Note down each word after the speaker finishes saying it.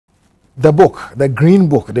The book, the green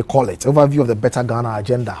book, they call it, Overview of the Better Ghana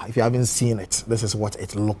Agenda. If you haven't seen it, this is what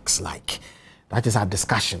it looks like. That is our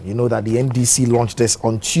discussion. You know that the NDC launched this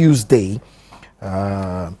on Tuesday,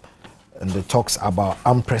 and it talks about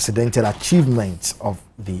unprecedented achievements of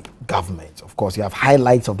the government. Of course, you have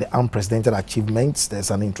highlights of the unprecedented achievements.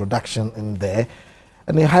 There's an introduction in there,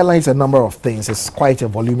 and it highlights a number of things. It's quite a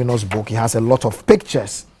voluminous book. It has a lot of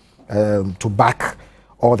pictures to back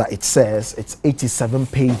all that it says. It's 87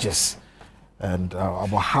 pages. And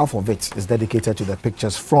about half of it is dedicated to the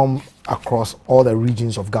pictures from across all the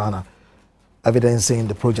regions of Ghana, evidencing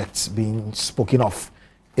the projects being spoken of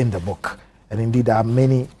in the book. And indeed, there are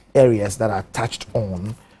many areas that are touched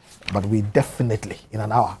on, but we definitely, in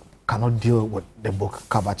an hour, cannot deal with the book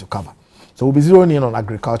cover to cover. So we'll be zeroing in on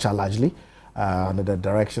agriculture largely, under the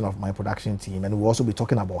direction of my production team. And we'll also be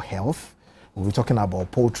talking about health. We'll be talking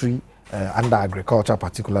about poultry, under agriculture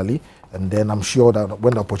particularly, and then I'm sure that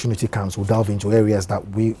when the opportunity comes, we'll delve into areas that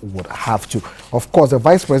we would have to. Of course, the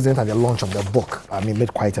Vice President at the launch of the book,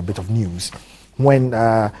 made quite a bit of news when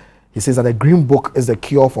he says that the Green Book is the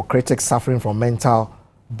cure for critics suffering from mental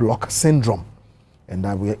block syndrome, and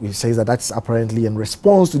we say that that's apparently in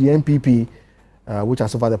response to the NPP, which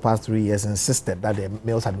has over the past 3 years insisted that the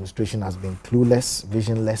Mills administration has been clueless,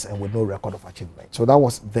 visionless, and with no record of achievement. So that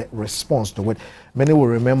was the response to it. Many will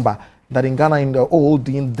remember that in Ghana, in the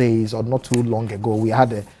olden days, or not too long ago, we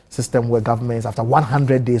had a system where governments, after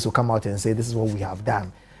 100 days, will come out and say, this is what we have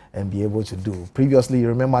done, and be able to do. Previously, you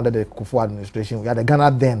remember under the Kufuor administration, we had a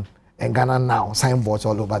Ghana then and Ghana now signboards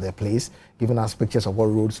all over the place, giving us pictures of what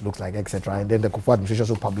roads look like, etc. And then the Kufuor administration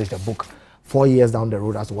also published a book 4 years down the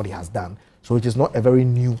road as to what he has done. So it is not a very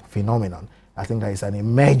new phenomenon. I think that is an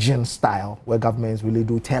emerging style where governments really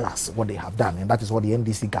do tell us what they have done, and that is what the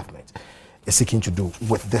NDC government is seeking to do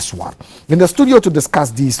with this one. In the studio to discuss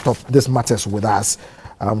these matters with us,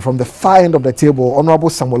 from the far end of the table, Honorable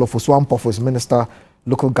Samuel Ofosu-Ampofo, Minister,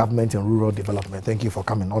 Local Government and Rural Development. Thank you for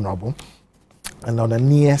coming, Honorable. And on the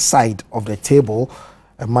near side of the table,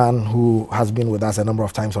 a man who has been with us a number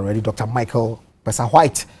of times already, Dr. Michael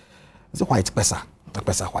Pesa-White. Is it White, Pesa?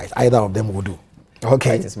 Pesa White. Either of them will do.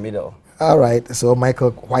 Okay. White is middle. All right. So Michael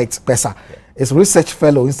White Pesa is Research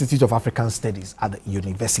Fellow, Institute of African Studies at the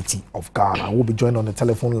University of Ghana. We'll be joined on the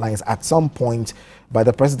telephone lines at some point by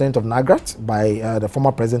the President of NAGRAT, by the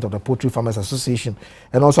former President of the Poultry Farmers Association,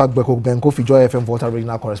 and also Agbeko Benkofi, Joy FM Volta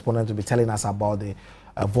Regional Correspondent, to be telling us about the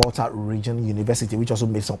Volta Region University, which also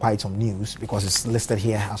made quite some news because it's listed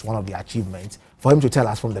here as one of the achievements. For him to tell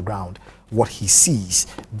us from the ground what he sees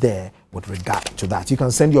there with regard to that. You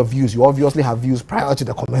can send your views. You obviously have views prior to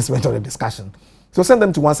the commencement of the discussion. So send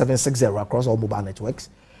them to 1760 across all mobile networks.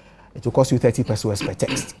 It will cost you 30 pesos per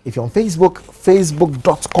text. If you're on Facebook,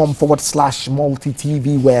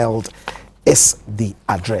 facebook.com/multi-TV world is the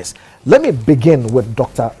address. Let me begin with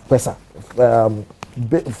Dr. Pesa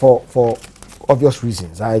for obvious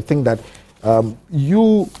reasons. I think that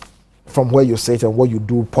you, from where you sit and what you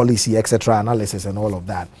do, policy, etc., analysis and all of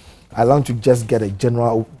that, I want to just get a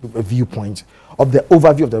general viewpoint of the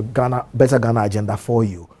overview of the Better Ghana Agenda for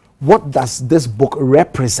you. What does this book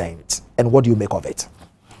represent, and what do you make of it?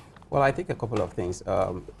 Well, I think a couple of things.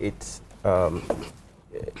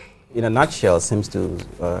 In a nutshell, seems to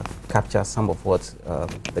capture some of what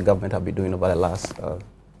the government have been doing over the last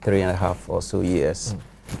 3.5 or so years.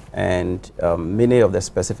 And many of the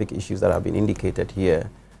specific issues that have been indicated here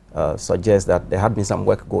suggest that there had been some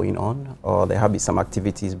work going on, or there have been some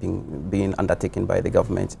activities being undertaken by the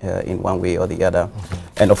government in one way or the other.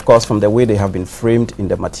 And of course, from the way they have been framed in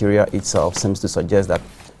the material itself, seems to suggest that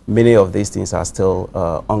many of these things are still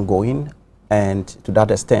ongoing. And to that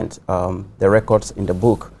extent, the records in the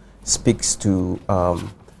book speaks to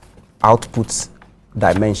outputs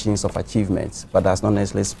dimensions of achievements, but does not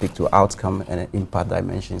necessarily speak to outcome and impact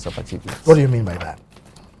dimensions of achievements. What do you mean by that?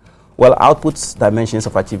 Well, outputs dimensions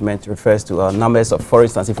of achievement refers to numbers of, for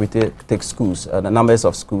instance, if we take schools, the numbers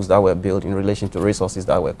of schools that were built in relation to resources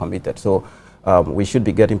that were committed. So we should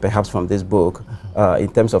be getting perhaps from this book, in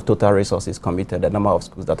terms of total resources committed, the number of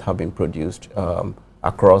schools that have been produced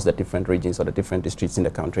across the different regions or the different districts in the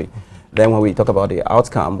country. Then when we talk about the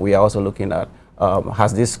outcome, we are also looking at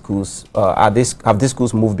have these schools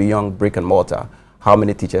moved beyond brick and mortar? How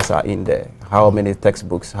many teachers are in there? How many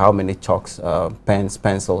textbooks? How many chalks, pens,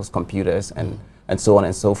 pencils, computers, and so on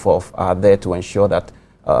and so forth are there to ensure that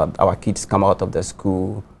our kids come out of the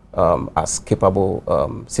school as capable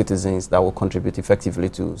citizens that will contribute effectively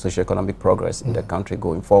to socioeconomic progress in the country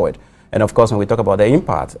going forward? And of course, when we talk about the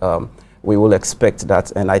impact, we will expect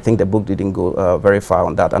that, and I think the book didn't go very far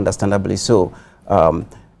on that, understandably so.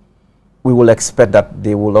 we will expect that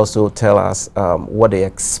they will also tell us what they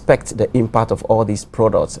expect the impact of all these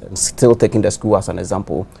products, and still taking the school as an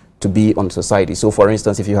example, to be on society. So for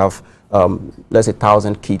instance, if you have, let's say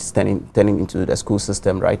 1,000 kids turning into the school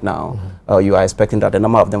system right now, you are expecting that the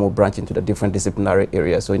number of them will branch into the different disciplinary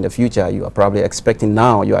areas. So in the future, you are probably expecting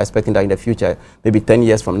now, you are expecting that in the future, maybe 10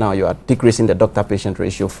 years from now, you are decreasing the doctor-patient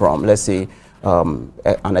ratio from, let's say,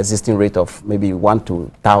 an existing rate of maybe 1 to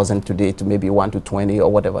 1,000 today to maybe 1 to 20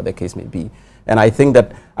 or whatever the case may be. And I think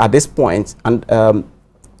that at this point, and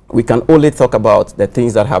we can only talk about the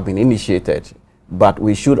things that have been initiated, but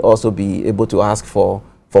we should also be able to ask for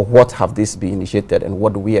what have this been initiated and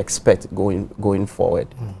what do we expect going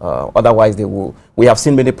forward. Otherwise, we have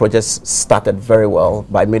seen many projects started very well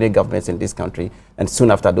by many governments in this country, and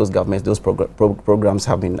soon after those governments, those programs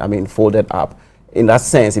have been, folded up. In that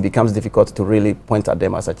sense, it becomes difficult to really point at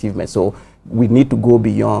them as achievements. So we need to go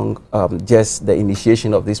beyond just the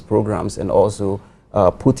initiation of these programs, and also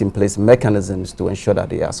put in place mechanisms to ensure that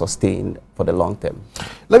they are sustained for the long term.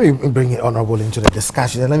 Let me bring it, Honorable, into the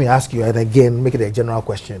discussion, and let me ask you, and again, make it a general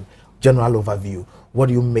question, general overview. What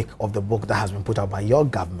do you make of the book that has been put out by your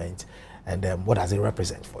government, and what does it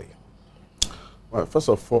represent for you? Well, first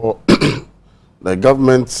of all, the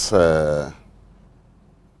government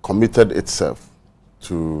committed itself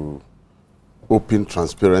to open,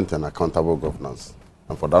 transparent, and accountable governance,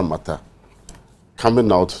 and for that matter,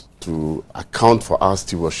 coming out to account for our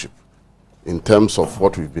stewardship in terms of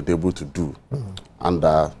what we've been able to do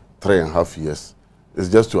under 3.5 years. It's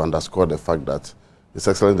just to underscore the fact that His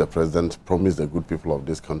Excellency the President promised the good people of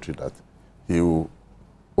this country that he will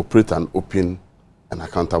operate an open and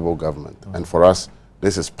accountable government. And for us,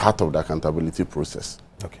 this is part of the accountability process.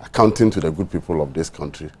 Accounting to the good people of this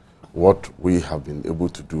country what we have been able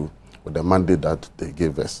to do with the mandate that they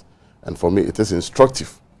gave us. And for me, it is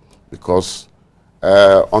instructive because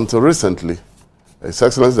until recently, His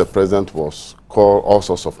Excellency the President was called all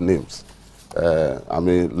sorts of names.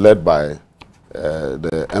 Led by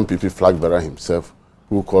the MPP flag bearer himself,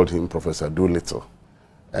 who called him Professor Doolittle.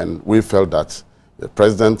 And we felt that the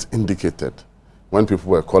President indicated, when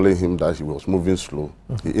people were calling him that he was moving slow,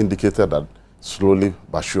 he indicated that slowly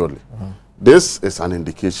but surely. This is an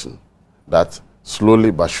indication that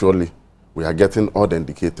slowly but surely we are getting all the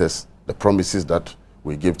indicators, the promises that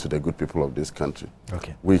we give to the good people of this country.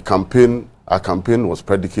 Our campaign was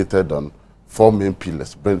predicated on 4 main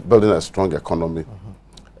pillars: building a strong economy,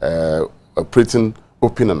 operating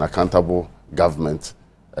open and accountable government,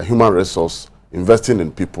 human resource, investing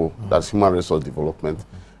in people, that's human resource development.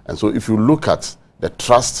 And so if you look at the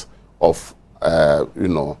trust of,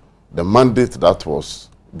 the mandate that was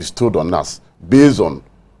bestowed on us based on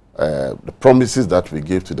the promises that we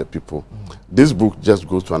gave to the people, this book just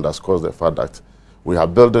goes to underscore the fact that we are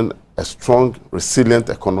building a strong, resilient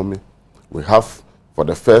economy. We have, for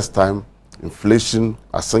the first time, inflation,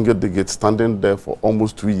 a single digit, standing there for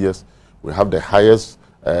almost 2 years. We have the highest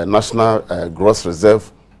national gross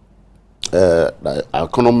reserve. Our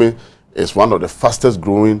economy is one of the fastest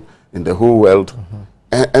growing in the whole world.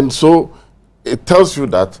 And so it tells you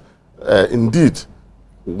that, indeed,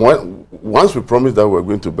 once we promised that we're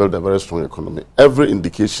going to build a very strong economy, every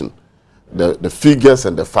indication, the figures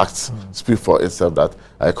and the facts speak for itself that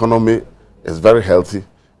our economy is very healthy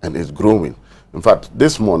and is growing. In fact,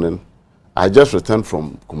 this morning, I just returned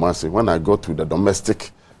from Kumasi. When I go to the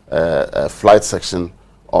domestic flight section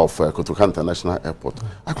of Kotoka International Airport,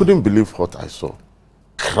 I couldn't believe what I saw.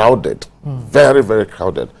 Crowded, very, very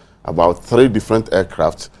crowded. About 3 different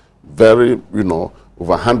aircraft, very,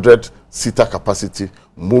 over 100-seater capacity,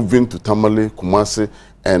 moving to Tamale, Kumasi,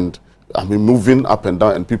 and moving up and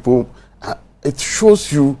down, and people, it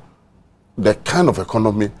shows you the kind of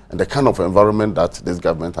economy and the kind of environment that this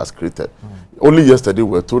government has created. Only yesterday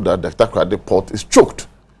we were told that the Takoradi port is choked.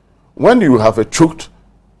 When you have a choked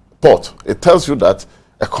port, it tells you that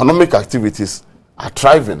economic activities are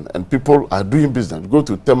thriving and people are doing business. Go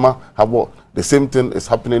to Tema, Habo, the same thing is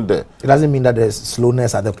happening there. It doesn't mean that there's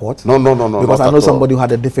slowness at the port? No. Because I know somebody who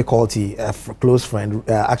had a difficulty, a close friend,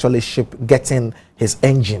 actually getting his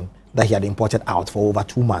engine that he had imported out for over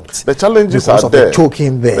 2 months. The challenges are there.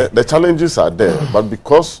 Choking there. The challenges are there, but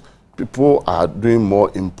because people are doing more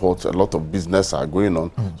imports, a lot of business are going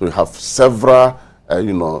on. So you have several,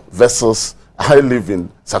 vessels. I live in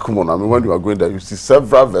Sakumon. When you are going there, you see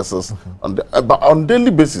several vessels on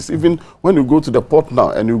daily basis. Even when you go to the port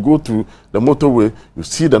now and you go to the motorway, you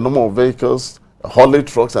see the number of vehicles, haulage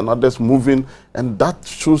trucks and others moving, and that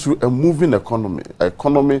shows you a moving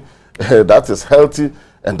economy, that is healthy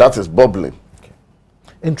and that is bubbling.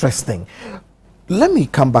 Interesting. Let me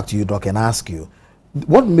come back to you, Doc, and ask you,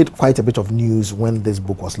 what made quite a bit of news when this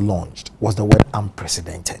book was launched was the word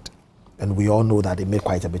unprecedented. And we all know that it made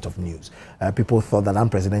quite a bit of news. People thought that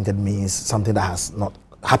unprecedented means something that has not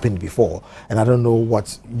happened before. And I don't know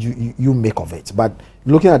what you make of it. But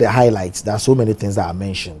looking at the highlights, there are so many things that are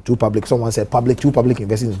mentioned. Someone said two public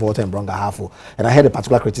investments in Volta and Bronga Hafo. And I heard a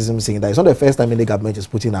particular criticism saying that it's not the first time any government is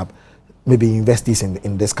putting up maybe investees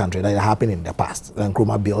in this country. That happened in the past. And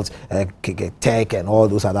Nkrumah built Tech and all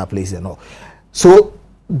those other places and all. So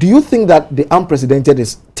do you think that the unprecedented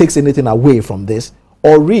takes anything away from this?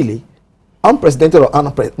 Or really, unprecedented or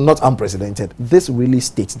not unprecedented, this really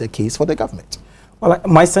states the case for the government? Well,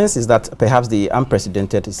 my sense is that perhaps the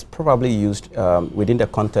unprecedented is probably used within the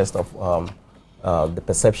context of the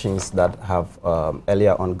perceptions that have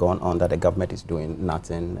earlier on gone on that the government is doing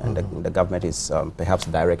nothing, and the government is perhaps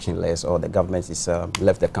directionless, or the government is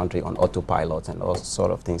left the country on autopilot and all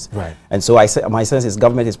sort of things. Right. And so my sense is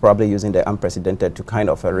government is probably using the unprecedented to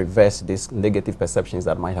kind of reverse these negative perceptions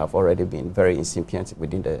that might have already been very incipient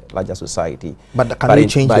within the larger society. But can you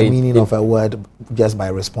change the meaning of a word just by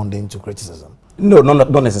responding to criticism? No, not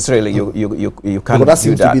necessarily. You can't that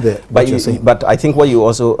seems do that. To be the, but I think what you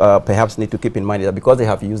also perhaps need to keep in mind is that because they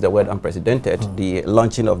have used the word unprecedented, the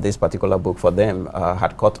launching of this particular book for them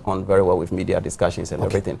had caught on very well with media discussions and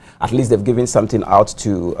everything. At least they've given something out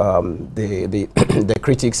to the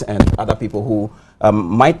critics and other people who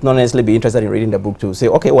might not necessarily be interested in reading the book to say,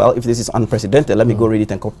 okay, well, if this is unprecedented, let me go read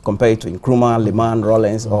it and compare it to Nkrumah, Liman,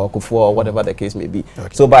 Rollins, or Kufuor, or whatever the case may be.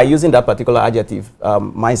 Okay. So by using that particular adjective,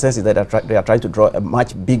 my sense is that they are trying to draw a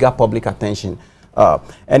much bigger public attention.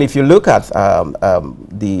 And if you look at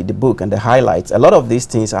the book and the highlights, a lot of these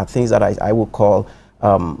things are things that I would call,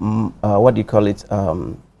 what do you call it,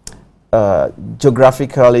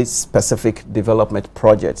 geographically specific development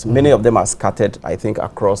projects. Many of them are scattered, I think,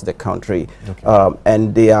 across the country. Okay.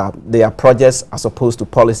 And they are projects as opposed to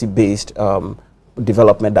policy-based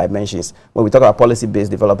development dimensions. When we talk about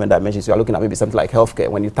policy-based development dimensions, you are looking at maybe something like healthcare.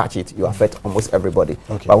 When you touch it, you affect almost everybody.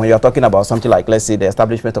 Okay. But when you are talking about something like, let's say, the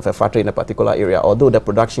establishment of a factory in a particular area, although the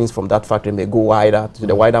productions from that factory may go wider to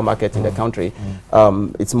the wider market in the country,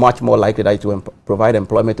 it's much more likely that it will provide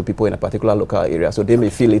employment to people in a particular local area. So they may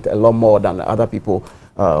feel it a lot more than other people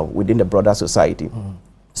within the broader society.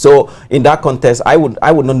 So in that context, I would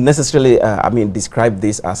not necessarily, describe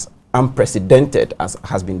this as unprecedented as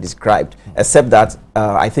has been described, except that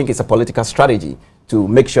I think it's a political strategy to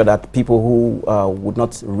make sure that people who would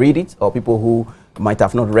not read it, or people who might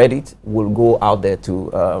have not read it, will go out there to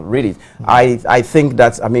read it. I think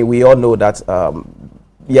that, we all know that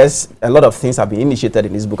yes, a lot of things have been initiated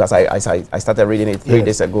in this book as I started reading it 3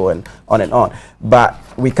 days ago and on. But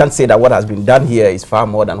we can't say that what has been done here is far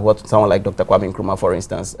more than what someone like Dr. Kwame Nkrumah, for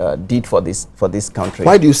instance, did for this country.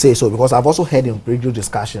 Why do you say so? Because I've also heard in radio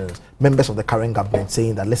discussions members of the current government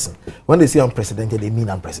saying that, listen, when they say unprecedented, they mean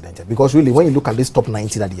unprecedented. Because really, when you look at this top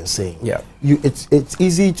 90 that you're saying, it's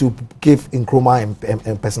easy to give Nkrumah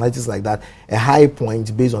and personalities like that a high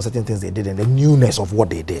point based on certain things they did and the newness of what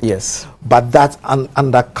they did. Yes. But that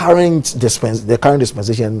under current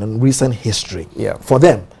dispensation and recent history, for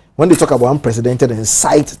them, when they talk about unprecedented and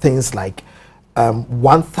cite things like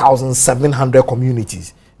 1,700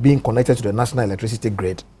 communities being connected to the national electricity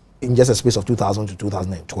grid in just a space of 2000 to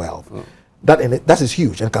 2012, that is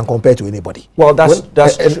huge and can compare to anybody. Well,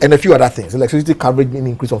 and a few other things. Electricity coverage being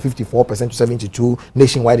increased from 54% to 72%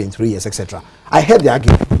 nationwide in 3 years, etc. I heard the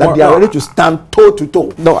argument that they are ready to stand toe to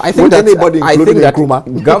toe. No, I think that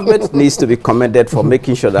Nkrumah. Government needs to be commended for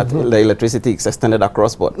making sure that the electricity is extended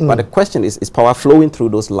across board. But the question is power flowing through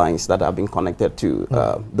those lines that are being connected to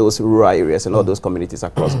those rural areas and all those communities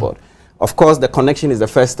across board? Of course, the connection is the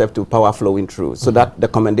first step to power flowing through, so that the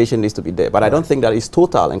commendation needs to be there. But I don't think that is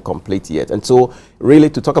total and complete yet. And so, really,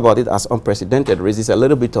 to talk about it as unprecedented raises a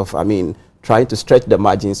little bit of, trying to stretch the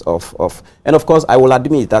margins of. And of course, I will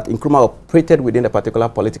admit that Nkrumah operated within a particular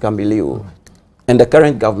political milieu. And the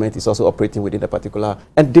current government is also operating within a particular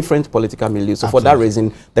and different political milieu. So for that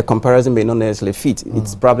reason, the comparison may not necessarily fit.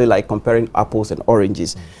 It's probably like comparing apples and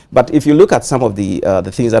oranges. But if you look at some of the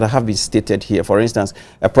things that have been stated here, for instance,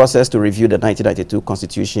 a process to review the 1992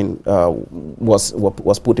 Constitution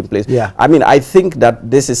was put in place. Yeah. I think that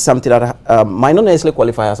this is something that might not necessarily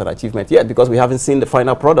qualify as an achievement yet, because we haven't seen the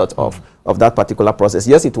final product of that particular process.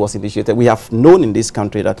 Yes, it was initiated. We have known in this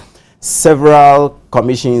country that several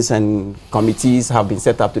commissions and committees have been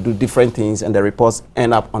set up to do different things, and the reports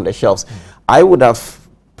end up on the shelves. I would have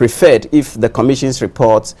preferred if the commission's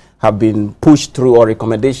reports have been pushed through, or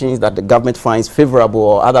recommendations that the government finds favorable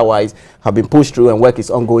or otherwise have been pushed through, and work is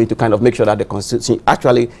ongoing to kind of make sure that the Constitution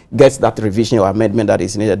actually gets that revision or amendment that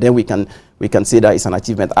is needed. Then we can say that it's an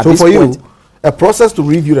achievement. At so this for point, you, a process to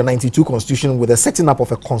review the 92 Constitution with the setting up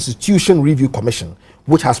of a Constitution Review Commission,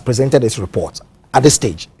 which has presented its report at this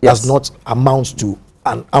stage, does not amount to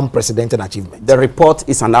an unprecedented achievement. The report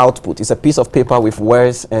is an output. It's a piece of paper with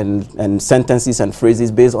words and sentences and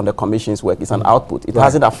phrases based on the commission's work. It's an output. It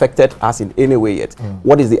hasn't affected us in any way yet.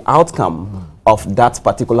 What is the outcome of that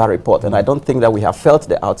particular report? And I don't think that we have felt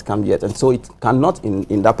the outcome yet. And so it cannot,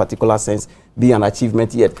 in that particular sense, be an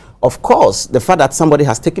achievement yet. Of course, the fact that somebody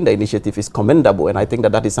has taken the initiative is commendable, and I think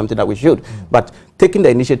that that is something that we should. But taking the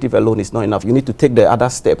initiative alone is not enough. You need to take the other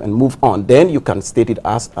step and move on. Then you can state it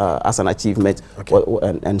as an achievement,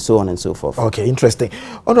 and so on and so forth. Okay, interesting.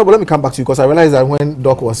 Honorable, let me come back to you, because I realized that when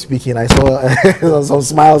Doc was speaking, I saw some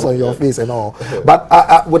smiles on your face and all. But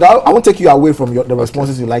I won't take you away from the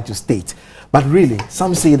responses you like to state. But really,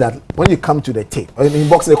 some say that when you come to the tape, in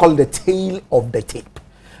boxing they call it the tail of the tape,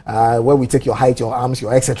 where we take your height, your arms,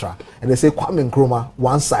 your etc. And they say Kwame Nkrumah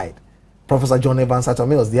one side, Professor John Evans Atta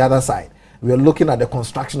Mills the other side. We are looking at the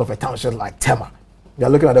construction of a township like Tema. We are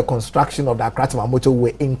looking at the construction of the Akratima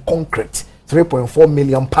motorway in concrete, 3.4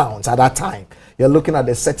 million pounds at that time. You're looking at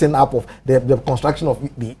the setting up of the construction of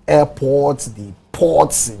the airports, the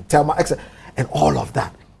ports in Tema, etc. And all of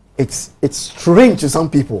that. It's strange to some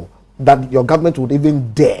people that your government would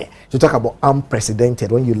even dare to talk about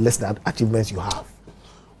unprecedented when you list the achievements you have.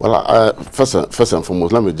 Well, first and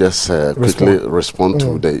foremost, let me just quickly respond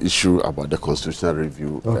to the issue about the constitutional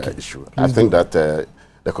review issue. I think that the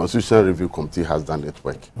Constitutional Review Committee has done its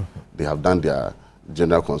work. They have done their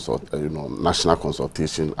general national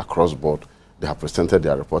consultation across board. They have presented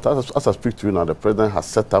their report. As I speak to you now, the president has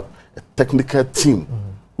set up a technical team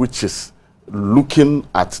which is looking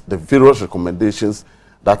at the various recommendations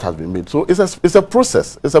that has been made. So it's a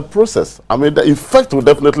process. It's a process. I mean, the effect will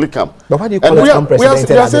definitely come. But why do you call it unprecedented? We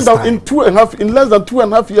are saying that in less than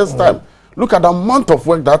 2.5 years' time, look at the amount of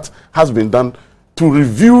work that has been done to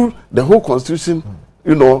review the whole constitution,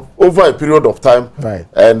 over a period of time. Right.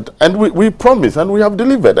 And we promise, and we have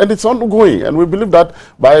delivered, and it's ongoing. And we believe that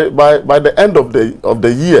by the end of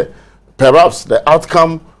the year, perhaps the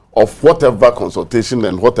outcome of whatever consultation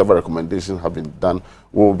and whatever recommendation have been done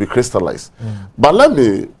will be crystallized. But let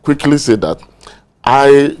me quickly say that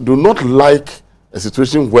I do not like a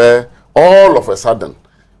situation where all of a sudden,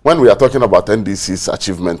 when we are talking about NDC's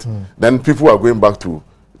achievement, then people are going back to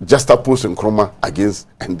juxtapose Nkrumah against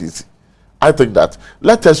NDC. I think that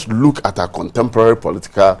let us look at our contemporary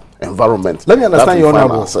political environment. Let me understand you,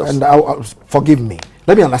 Honorable, and forgive me.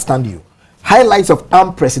 Let me understand you. Highlights of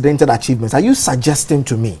unprecedented achievements. Are you suggesting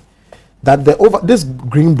to me that this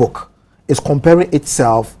Green Book is comparing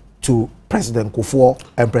itself to President Kufuor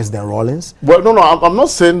and President Rawlings? Well, no, I'm not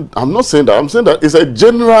saying that. I'm saying that it's a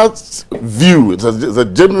general view. It's a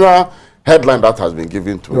general headline that has been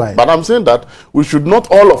given to it. But I'm saying that we should not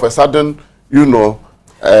all of a sudden, but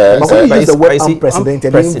when you use the word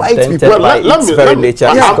unprecedented, you invite people. I'm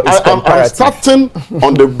starting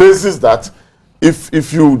on the basis that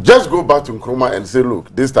if you just go back to Nkrumah and say, look,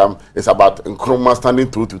 this time it's about Nkrumah standing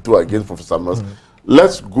 2-2 against Professor Mills,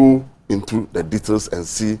 let's go into the details and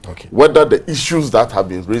see whether the issues that have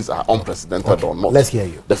been raised are unprecedented or not. Let's hear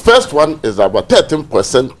you. The first one is about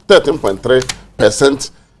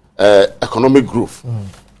 13.3% economic growth,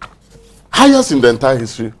 highest in the entire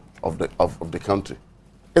history of the country.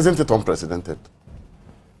 Isn't it unprecedented?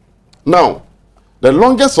 Now, the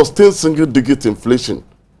longest sustained single-digit inflation,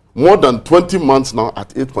 more than 20 months now at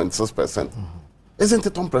 8.6%. Isn't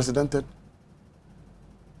it unprecedented?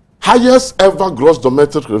 Highest ever gross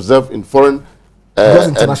domestic reserve in foreign gross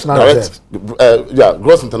international reserves.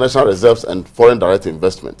 Gross international reserves and foreign direct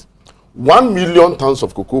investment. 1 million tons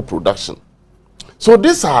of cocoa production. So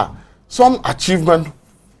these are some achievements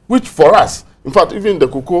which for us, in fact, even in the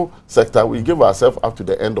cocoa sector, we gave ourselves up to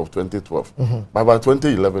the end of 2012. But by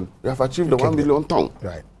 2011, we have achieved the 1 million ton.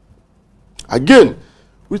 Right. Again,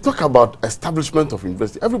 we talk about establishment of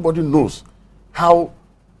university. Everybody knows how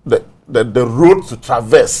the road to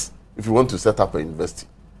traverse if you want to set up a university.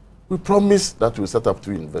 We promise that we'll set up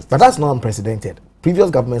 2 universities. But that's not unprecedented.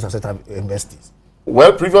 Previous governments have set up universities.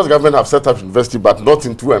 Well, previous governments have set up university, but not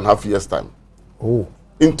in 2.5 years' time. Oh.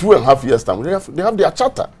 In 2.5 years' time, they have their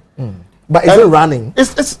charter. But is it running?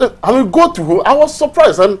 I mean, go to Ho. I was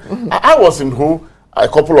surprised, and I was in Ho a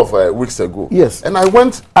couple of weeks ago. Yes. And I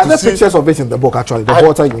went. Are there pictures of it in the book? Actually, the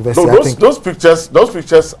Water University. No, those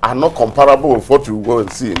pictures are not comparable with what you go and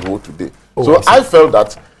see in Ho today. Oh, so I felt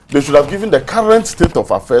that they should have given the current state of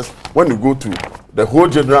affairs when you go to the whole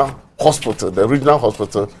general hospital, the regional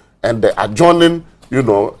hospital, and the adjoining,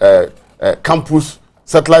 campus,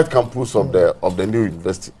 satellite campus of the new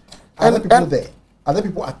university. Are there people there? Are there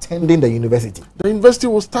people attending the university? The university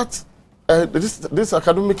will start this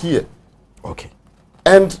academic year. Okay.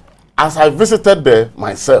 And as I visited there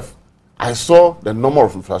myself, I saw the number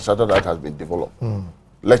of infrastructure that has been developed.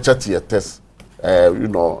 Lecture theatres,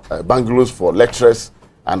 bungalows for lecturers.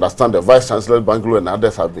 I understand the Vice Chancellor bungalow and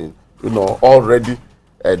others have been, already,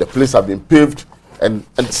 the place have been paved, and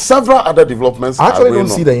several other developments. I actually don't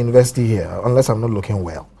see the university here, unless I'm not looking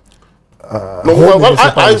well.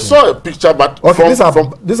 I saw a picture, but okay,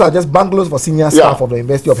 these are just bungalows for senior staff of the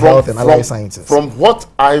University of Health and Allied Sciences. From what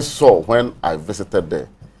I saw when I visited there,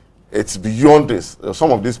 it's beyond this.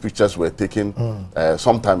 Some of these pictures were taken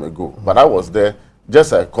some time ago, but I was there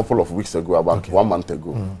just a couple of weeks ago, about 1 month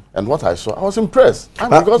ago, and what I saw, I was impressed.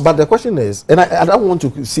 But the question is, and I don't want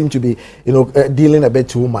to seem to be, dealing a bit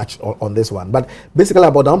too much on this one, but basically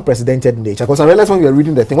about the unprecedented nature. Because I realized when we were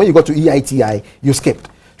reading the thing, when you got to EITI, you skipped.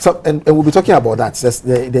 So, and we'll be talking about that. That's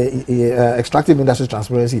the Extractive Industry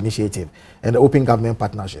Transparency Initiative and the Open Government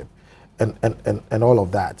Partnership, and all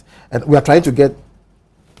of that. And we are trying to get.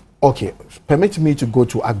 Okay, permit me to go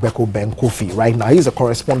to Agbeko Ben Kofi right now. He's a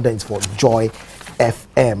correspondent for Joy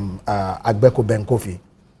FM. Agbeko Ben Kofi.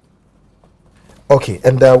 Okay,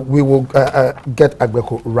 and we will get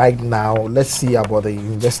Agbeko right now. Let's see about the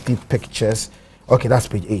university pictures. Okay, that's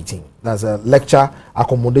page 18. That's a lecture,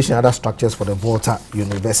 accommodation, and other structures for the Volta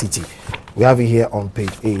University. We have it here on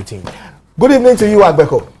page 18. Good evening to you,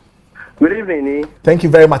 Agbeko. Good evening. Thank you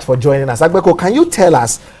very much for joining us. Agbeko, can you tell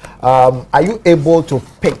us, are you able to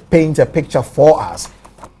paint a picture for us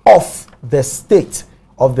of the state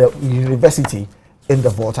of the university in the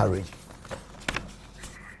Volta region?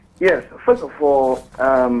 Yes, first of all,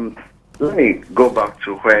 let me go back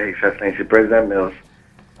to where His Excellency President Mills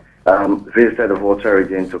visited the Volta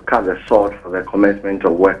region to cut the sword for the commencement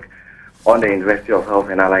of work on the University of Health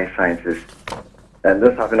and Allied Sciences. And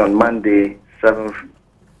this happened on Monday, 7th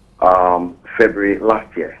February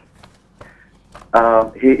last year.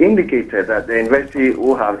 He indicated that the university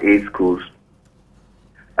will have 8 schools.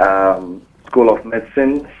 School of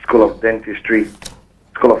Medicine, School of Dentistry,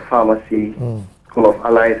 School of Pharmacy, School of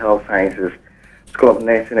Allied Health Sciences, School of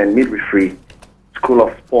Nursing and Midwifery, School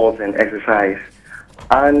of Sports and Exercise,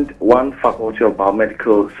 and 1 Faculty of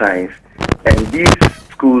Biomedical Science. And these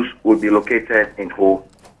schools will be located in Ho.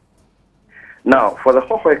 Now, for the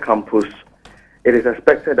Hohoi campus, it is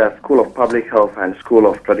expected that School of Public Health and School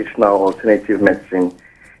of Traditional Alternative Medicine,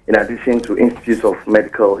 in addition to Institute of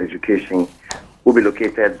Medical Education, will be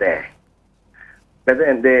located there. But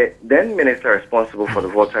then the then minister responsible for the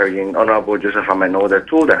Volta region, Honorable Joseph Amenoda,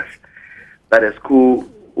 told us that the school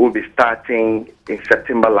will be starting in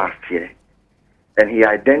September last year. And he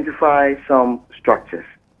identified some structures,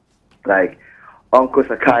 like Uncle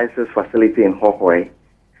Sakai's facility in Hohoi,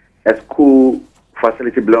 a school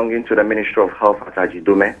facility belonging to the Ministry of Health at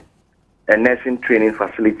Ajidome, a nursing training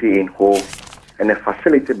facility in Ho, and a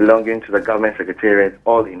facility belonging to the Government Secretariat,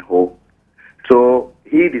 all in Ho. So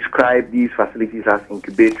he described these facilities as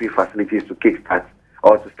incubatory facilities to kickstart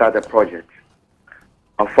or to start a project.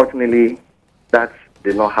 Unfortunately, that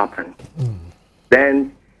did not happen.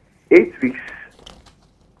 Then, 8 weeks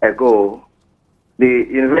ago, the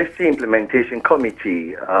University Implementation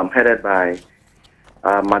Committee, headed by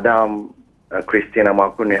Madam Christina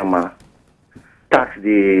Makunema, tasked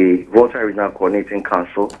the Volta Regional Coordinating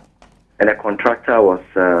Council, and a contractor was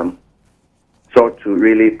sought to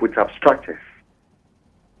really put up structures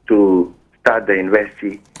to start the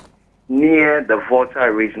university near the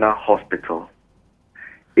Volta Regional Hospital.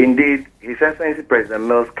 Indeed, His Excellency President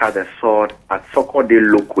Mills cut the sword at Sokode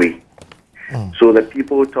Lokwe. So the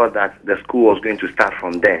people thought that the school was going to start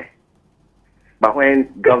from there. But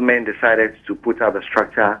when government decided to put up the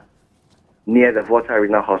structure near the Volta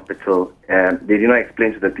Regional Hospital, they did not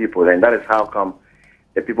explain to the people, and that is how come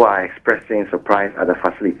the people are expressing surprise at the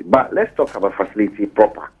facility. But let's talk about facility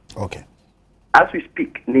proper. Okay. As we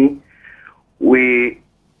speak, we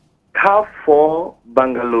have 4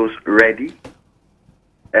 bungalows ready,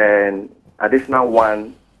 and additional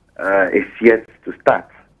 1 is yet to start.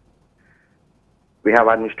 We have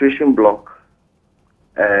administration block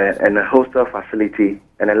and a hostel facility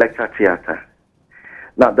and a lecture theater.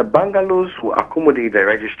 Now, the bungalows will accommodate the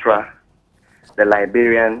registrar, the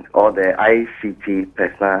librarian or the ICT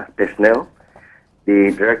personnel,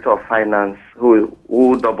 the director of finance, who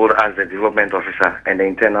doubled as the development officer, and the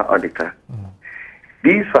internal auditor.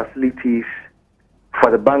 These facilities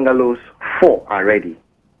for the bungalows, 4 are ready.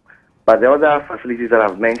 But the other facilities that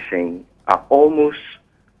I've mentioned are almost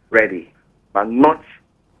ready, but not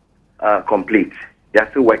complete. They are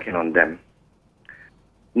still working on them.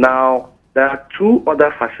 Now, there are 2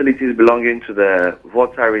 other facilities belonging to the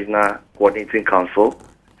Volta Regional Coordinating Council.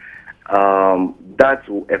 that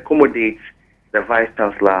will accommodate the Vice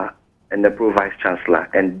Chancellor and the Pro-Vice Chancellor.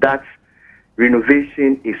 And that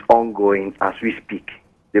renovation is ongoing as we speak.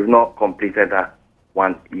 They've not completed that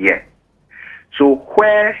one yet. So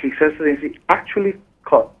where His Excellency actually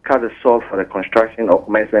cut the salt for the construction or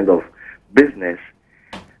commencement of business,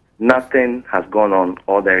 nothing has gone on,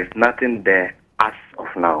 or there is nothing there as of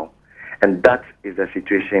now. And that is the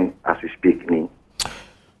situation as we speak.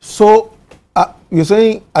 So you're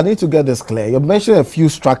saying, I need to get this clear. You've mentioned a few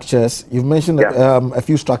structures. You've mentioned a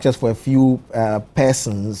few structures for a few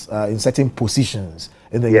persons in certain positions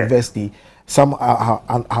in the university. Some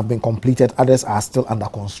have been completed, others are still under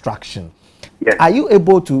construction. Yes. Are you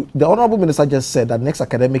able to, the Honorable Minister just said that next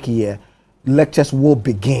academic year, lectures will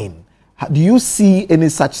begin. Do you see any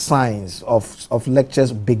such signs of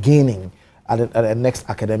lectures beginning at the next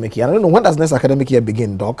academic year? I don't know, when does next academic year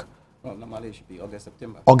begin, Doc? Well, normally it should be August,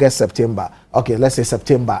 September. August, September. Okay, let's say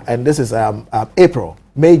September. And this is April,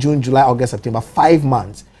 May, June, July, August, September, 5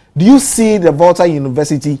 months. Do you see the Volta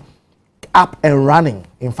University up and running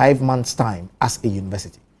in 5 months' time as a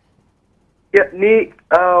university? Yeah,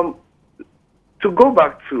 to go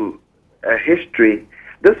back to history,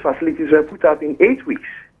 those facilities were put up in 8 weeks.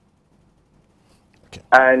 Okay.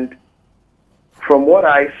 And from what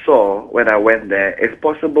I saw when I went there, it's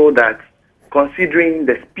possible that considering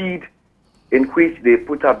the speed in which they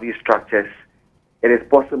put up these structures, it is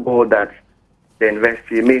possible that the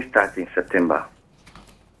university may start in September.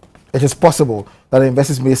 It is possible that the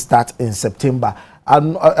university may start in September.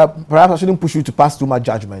 And perhaps I shouldn't push you to pass too much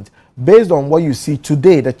judgment. Based on what you see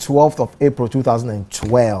today, the 12th of April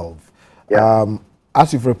 2012,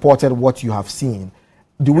 as you've reported what you have seen,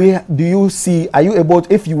 are you able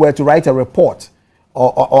to, if you were to write a report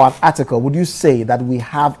or an article, would you say that we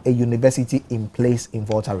have a university in place in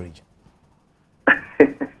Volta region?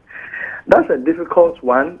 That's a difficult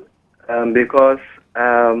one because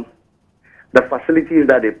the facilities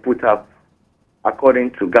that they put up,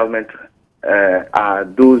 according to government, are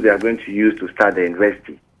those they are going to use to start the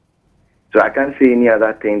university. So I can't say any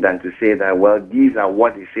other thing than to say that, well, these are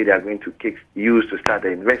what they say they are going to use to start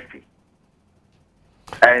the university.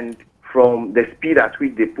 And from the speed at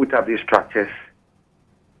which they put up these structures,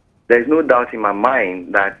 there is no doubt in my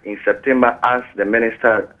mind that in September, as the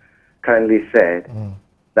minister kindly said,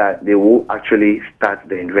 that they will actually start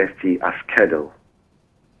the university as scheduled.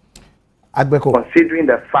 Considering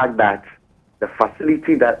the fact that the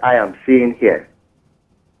facility that I am seeing here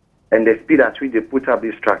and the speed at which they put up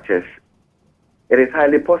these structures, it is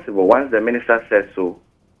highly possible. Once the minister says so,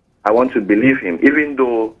 I want to believe him, even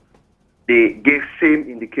though they gave same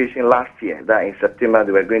indication last year that in September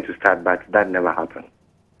they were going to start, but that never happened.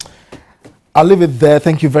 I'll leave it there.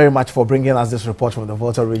 Thank you very much for bringing us this report from the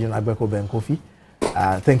Volta region, Agbeko Ben Kofi.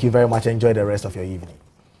 Thank you very much. Enjoy the rest of your evening.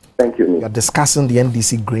 Thank you. We are discussing the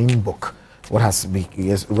NDC Green Book, what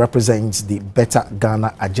represents the Better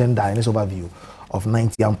Ghana agenda and its overview of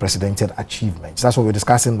 90 unprecedented achievements. That's what we're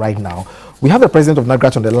discussing right now. We have the president of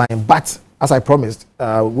NAGRAT on the line, but as I promised,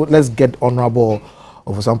 let's get Honorable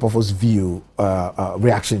Ofosampofo's view,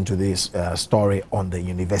 reaction to this story on the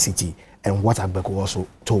university and what Agbeko also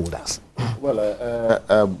told us.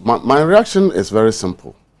 Well, my reaction is very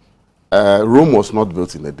simple. Rome was not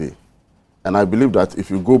built in a day. And I believe that if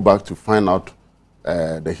you go back to find out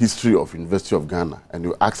the history of University of Ghana and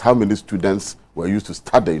you ask how many students were used to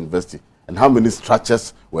start the university and how many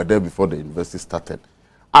structures were there before the university started.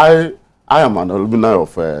 I am an alumni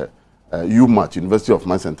of UMAT, University of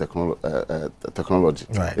Mines and Technology.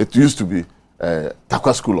 Right. It used to be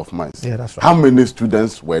Takwa School of Mines. Yeah, that's right. How many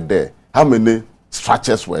students were there? How many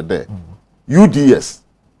structures were there? UDS,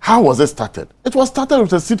 how was it started? It was started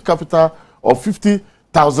with a seed capital of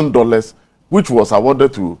 $50,000, which was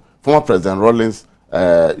awarded to former President Rawlings,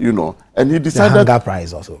 and he decided... The hangar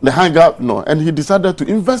prize also. The hangar, and he decided to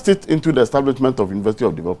invest it into the establishment of University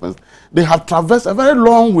of Development. They have traversed a very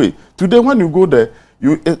long way. Today, when you go there,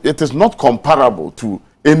 it is not comparable to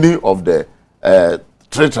any of the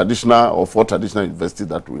three traditional or four traditional universities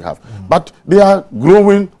that we have. But they are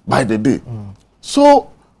growing by the day.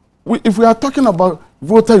 So, if we are talking about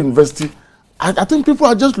Volta University, I think people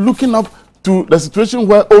are just looking up to the situation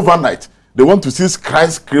where overnight they want to see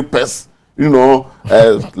skyscrapers,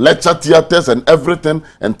 lecture theaters and everything,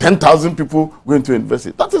 and 10,000 people going to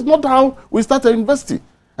university. That is not how we start a university.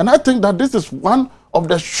 And I think that this is one of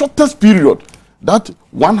the shortest period that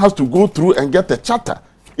one has to go through and get a charter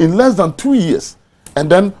in less than 2 years, and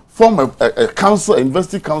then form a council,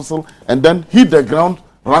 university council, and then hit the ground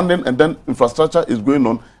running, and then infrastructure is going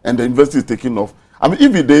on, and the university is taking off. I mean,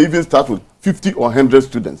 if they even start with 50 or 100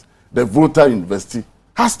 students, the Volta University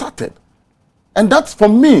has started. And that, for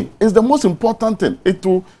me, is the most important thing. It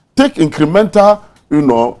will take incremental,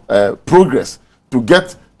 progress to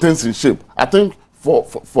get things in shape. I think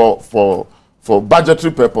for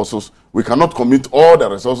budgetary purposes, we cannot commit all the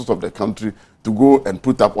resources of the country to go and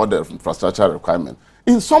put up all the infrastructure requirements.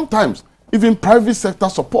 In sometimes, even private sector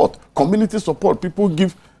support, community support, people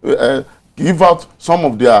give out some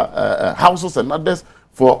of their houses and others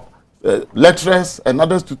for lecturers and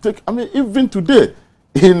others to take. I mean, even today,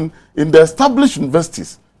 in the established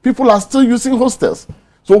universities, people are still using hostels.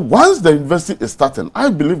 So once the university is starting, I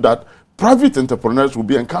believe that private entrepreneurs will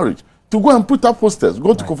be encouraged to go and put up hostels.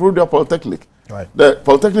 Go to Koforidua Polytechnic. Right. The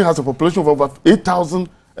Polytechnic has a population of over 8,000.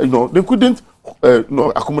 They couldn't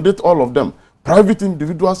accommodate all of them. Private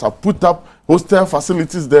individuals have put up hostel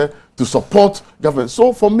facilities there to support government.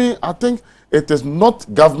 So for me, I think it is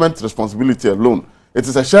not government responsibility alone. It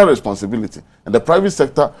is a shared responsibility. And the private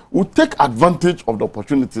sector will take advantage of the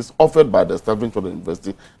opportunities offered by the establishment of the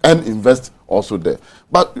university and invest also there.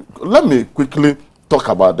 But let me quickly talk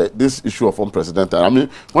about this issue of unprecedented. I mean,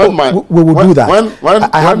 we will do that. When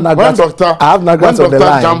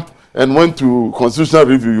Dr. jumped and went to constitutional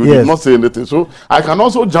review, you did not say anything. So I can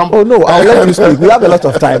also jump. Oh no, I'll let you speak. We have a lot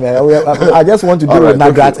of time. I just want to deal with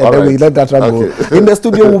Nagrat, and then we let that go. In the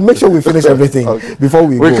studio, we'll make sure we finish everything before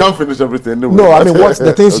we go. We can't finish everything. No, I mean, what's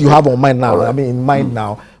the things you have on mind now? I mean, in mind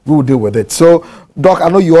now, we will deal with it. So, Doc, I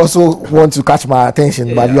know you also want to catch my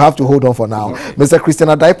attention, but you have to hold on for now. Mr. Christian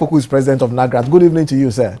Adaipoku is president of Nagrat. Good evening to you,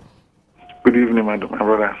 sir. Good evening, my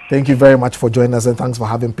brother. Thank you very much for joining us, and thanks for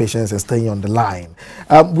having patience and staying on the line.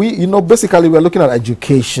 Basically, we're looking at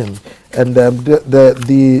education, and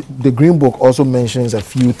the Green Book also mentions a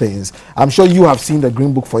few things. I'm sure you have seen the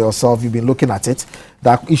Green Book for yourself. You've been looking at it.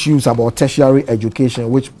 There are issues about tertiary education,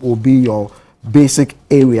 which will be your basic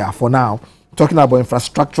area for now. Talking about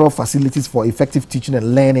infrastructural facilities for effective teaching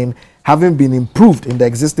and learning having been improved in the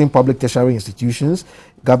existing public tertiary institutions,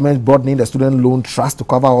 government broadening the student loan trust to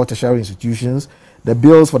cover all tertiary institutions, the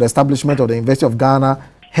bills for the establishment of the University of Ghana,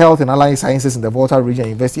 Health and Allied Sciences in the Volta region,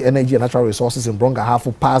 University Energy and Natural Resources in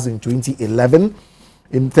Brongahafu passed in 2011.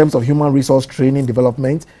 In terms of human resource training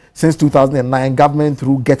development, since 2009, government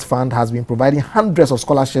through GET Fund has been providing hundreds of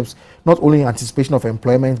scholarships, not only in anticipation of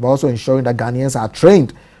employment, but also ensuring that Ghanaians are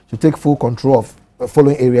trained to take full control of the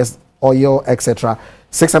following areas, oil, etc.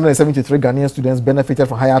 673 Ghanaian students benefited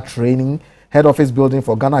from higher training, head office building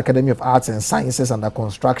for Ghana Academy of Arts and Sciences under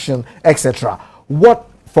construction, etc. What,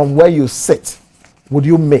 from where you sit, would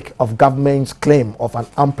you make of government's claim of an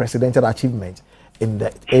unprecedented achievement in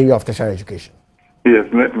the area of tertiary education? Yes,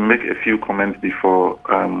 let me make a few comments before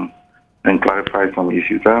and clarify some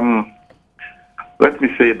issues. Let me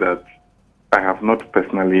say that I have not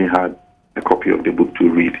personally had a copy of the book to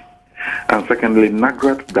read. And secondly,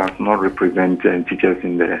 Nagrat does not represent teachers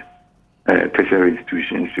in the tertiary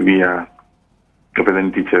institutions. We are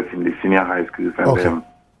representing teachers in the senior high schools and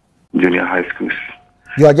junior high schools.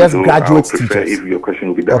 You are just graduate teachers. If your question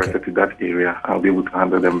will be directed to that area, I'll be able to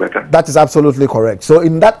handle them better. That is absolutely correct. So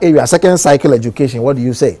in that area, second cycle education, what do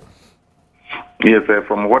you say? Yes,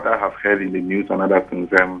 from what I have heard in the news and other things,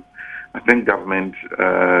 I think government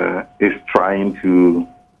is trying to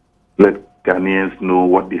let Ghanaians know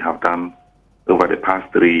what they have done over the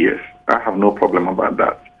past 3 years. I have no problem about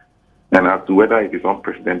that. And as to whether it is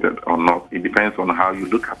unprecedented or not, it depends on how you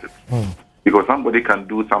look at it. Because somebody can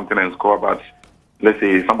do something and score about, let's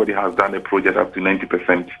say somebody has done a project up to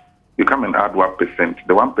 90%. You come and add 1%.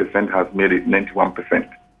 The 1% has made it 91%.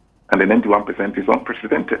 And the 91% is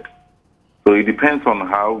unprecedented. So it depends on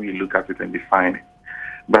how we look at it and define it.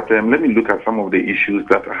 But let me look at some of the issues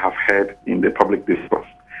that I have heard in the public discourse.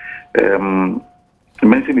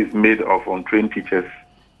 Mention is made of untrained teachers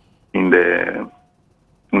in the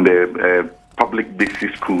public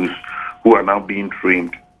basic schools who are now being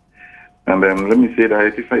trained. And let me say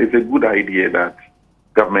that it's a good idea that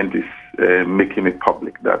government is making it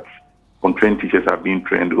public that untrained teachers are being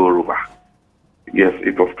trained all over. Yes,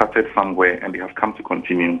 it was started somewhere and they have come to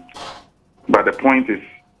continue. But the point is,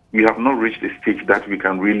 we have not reached a stage that we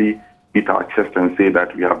can really beat our chest and say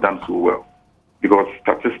that we have done so well. Because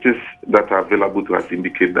statistics that are available to us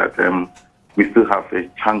indicate that we still have a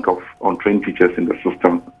chunk of untrained teachers in the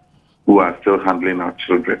system who are still handling our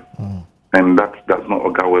children. And that does not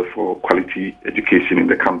augur well for quality education in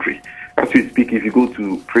the country. As we speak, if you go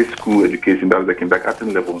to preschool education, that is the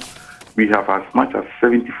kindergarten level, we have as much as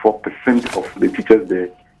 74% of the teachers there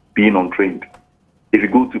being untrained. If you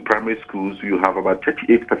go to primary schools, you have about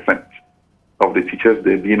 38% of the teachers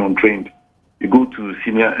there being untrained. You go to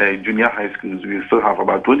junior high schools, we still have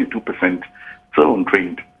about 22% still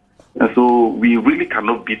untrained. And so we really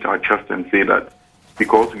cannot beat our chest and say that because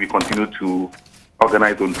because we continue to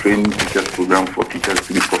organize on training teachers program for teachers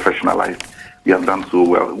to be professionalized. We have done so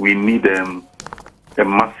well. We need a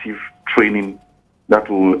massive training that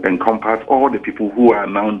will encompass all the people who are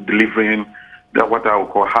now delivering that what I would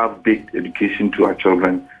call half-baked education to our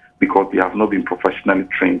children because they have not been professionally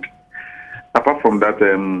trained. Apart from that,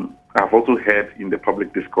 I've also heard in the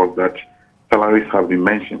public discourse that salaries have been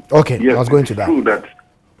mentioned. Okay, yes, I was going to that. It's true that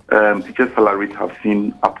teachers' salaries have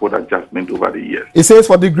seen upward adjustment over the years. It says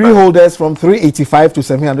for degree holders from 385 to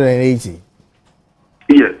 780.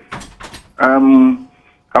 Yes.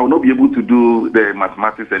 I will not be able to do the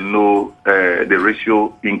mathematics and know the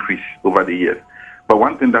ratio increase over the years. But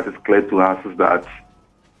one thing that is clear to us is that,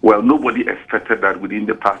 well, nobody expected that within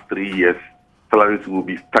the past 3 years, salaries will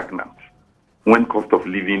be stagnant when cost of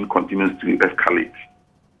living continues to escalate.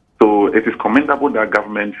 So it is commendable that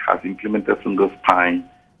government has implemented single spine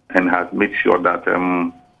and has made sure that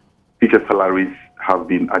teacher salaries have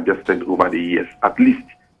been adjusted over the years, at least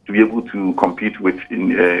to be able to compete with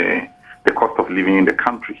the cost of living in the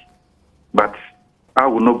country. But I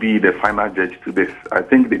will not be the final judge to this. I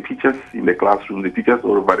think the teachers in the classroom, the teachers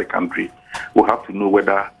all over the country, will have to know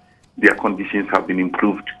whether their conditions have been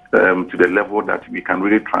improved to the level that we can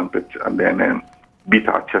really trumpet and then beat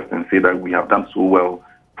our chest and say that we have done so well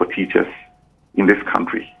for teachers in this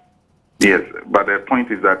country. Yes, but the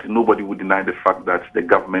point is that nobody would deny the fact that the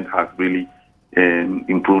government has really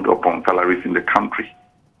improved upon salaries in the country.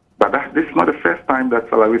 But this is not the first time that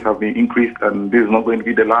salaries have been increased, and this is not going to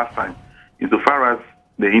be the last time. Insofar as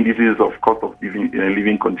the indices of cost of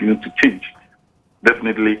living continue to change,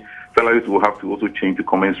 definitely salaries will have to also change to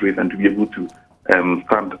commensurate and to be able to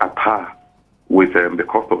stand at par with the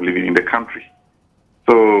cost of living in the country.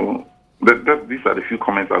 So these are the few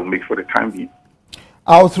comments I'll make for the time being.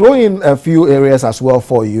 I'll throw in a few areas as well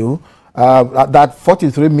for you. That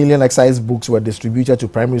 43 million exercise books were distributed to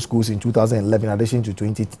primary schools in 2011, in addition to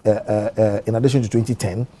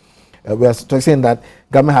 2010. We are saying that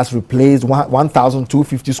government has replaced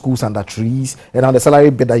 1,250 schools under trees, and on the salary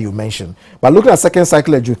bit that you mentioned. But looking at second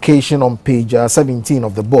cycle education on page 17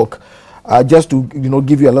 of the book, just to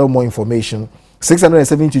give you a little more information,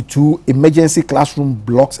 672 emergency classroom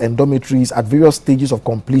blocks and dormitories at various stages of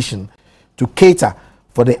completion to cater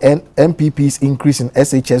for the MPP's increase in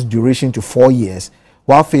SHS duration to 4 years,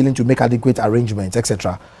 while failing to make adequate arrangements,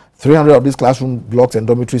 etc. 300 of these classroom blocks and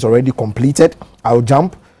dormitories already completed. I'll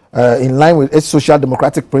jump. In line with its social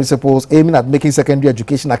democratic principles, aiming at making secondary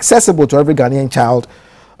education accessible to every Ghanaian child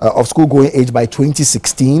of school-going age by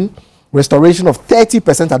 2016. Restoration of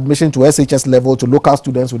 30% admission to SHS level to local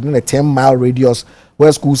students within a 10-mile radius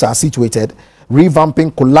where schools are situated.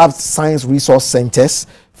 Revamping collapsed science resource centers.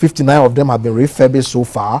 59 of them have been refurbished so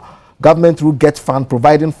far. Government through Get Fund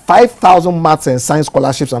providing 5,000 maths and science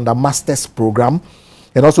scholarships under master's program.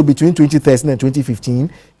 And also between 2013 and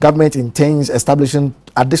 2015, government intends establishing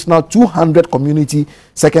additional 200 community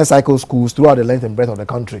second cycle schools throughout the length and breadth of the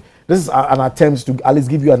country. This is an attempt to at least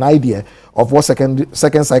give you an idea of what second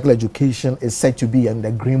cycle education is said to be in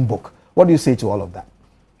the Green Book. What do you say to all of that?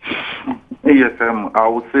 Yes, I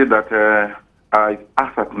would say that as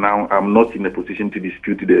at now, I'm not in a position to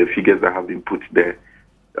dispute the figures that have been put there.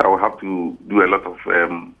 I will have to do a lot of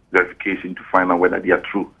verification to find out whether they are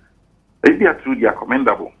true. If they are true, they are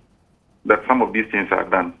commendable that some of these things are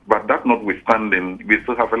done. But that notwithstanding, we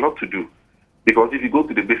still have a lot to do. Because if you go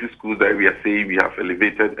to the basic schools that we are saying we have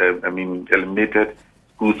eliminated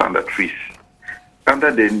schools under trees.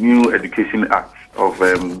 Under the new Education Act of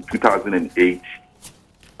 2008,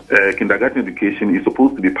 kindergarten education is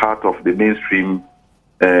supposed to be part of the mainstream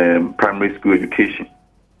primary school education.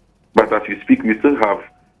 But as we speak, we still have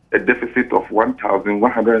a deficit of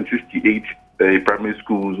 1,168 primary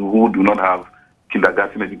schools who do not have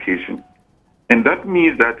kindergarten education. And that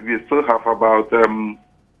means that we still have about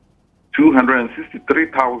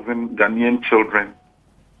 263,000 Ghanaian children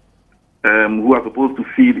who are supposed to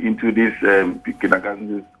feed into these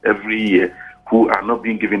kindergartens every year who are not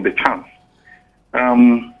being given the chance.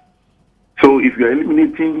 So if we are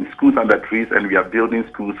eliminating schools under trees and we are building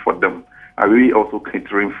schools for them, are we also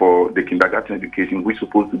catering for the kindergarten education, which is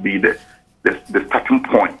supposed to be the starting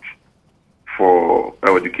point for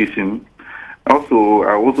our education? Also,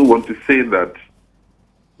 I also want to say that,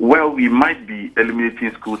 well, we might be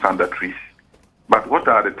eliminating schools under trees, but what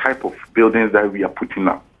are the type of buildings that we are putting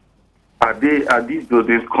up? Are these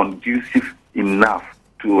buildings conducive enough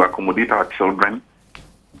to accommodate our children?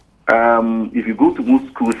 If you go to most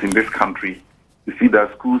schools in this country, you see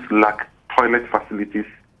that schools lack toilet facilities.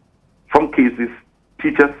 Some cases,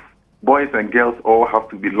 teachers, boys and girls all have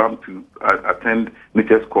to be lumped to attend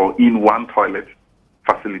nature's call in one toilet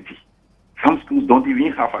facility. some schools don't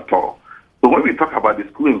even have at all. So when we talk about the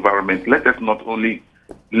school environment, let us not only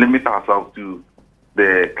limit ourselves to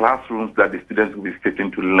the classrooms that the students will be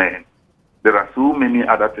sitting to learn. There are so many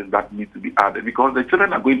other things that need to be added because the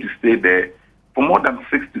children are going to stay there for more than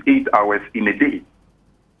 6 to 8 hours in a day.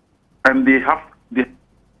 And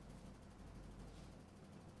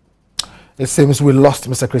it seems we lost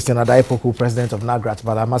Mr. Christian Adaipoku, president of NAGRAT,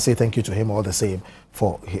 but I must say thank you to him all the same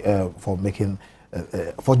for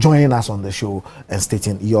joining us on the show and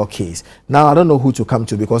stating your case. Now, I don't know who to come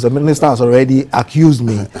to because the minister has already accused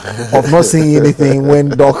me of not saying anything when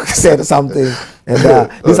Doc said something. And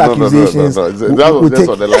these accusations,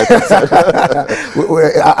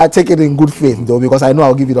 I take it in good faith, though, because I know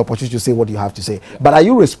I'll give you the opportunity to say what you have to say. Yeah. But are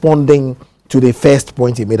you responding to the first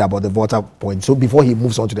point he made about the voter point? So before he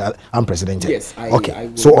moves on to the unprecedented. Yes. Okay.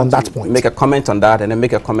 So on that point, make a comment on that, and then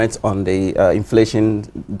make a comment on the inflation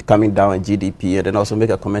coming down in GDP, and then also make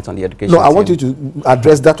a comment on the education. No, I want you to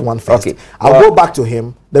address that one first. Okay. I'll go back to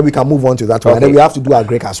him. Then we can move on to that one. And then we have to do our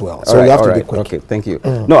break as well. So we have to be quick. Okay, thank you.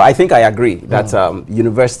 No, I think I agree that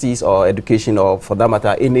universities or education, or for that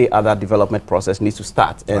matter, any other development process needs to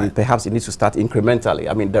start. And perhaps it needs to start incrementally.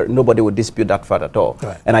 I mean, nobody would dispute that fact at all.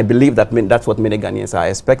 Right. And I believe that that's what many Ghanaians are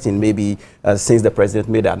expecting, maybe since the president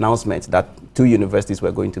made the announcement that 2 universities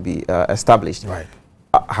were going to be established. Right.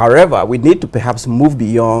 However, we need to perhaps move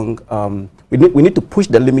beyond, we need to push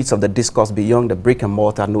the limits of the discourse beyond the brick and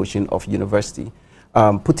mortar notion of university.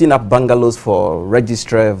 Putting up bungalows for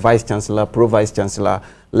registrar, vice chancellor, pro-vice chancellor,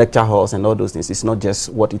 lecture halls, and all those things is not just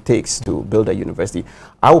what it takes to build a university.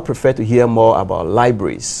 I would prefer to hear more about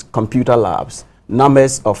libraries, computer labs,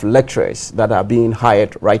 numbers of lecturers that are being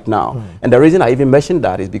hired right now. And the reason I even mentioned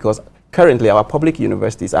that is because currently our public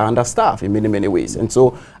universities are understaffed in many, many ways. And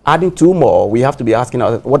so adding 2 more, we have to be asking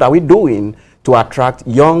ourselves, what are we doing to attract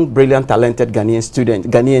young, brilliant, talented Ghanaian students,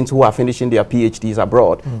 Ghanaians who are finishing their PhDs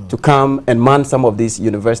abroad, to come and man some of these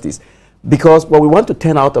universities? Because what we want to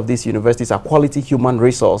turn out of these universities are quality human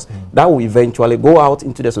resource that will eventually go out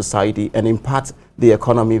into the society and impact the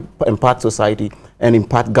economy, impact society, and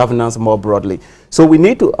impact governance more broadly. So we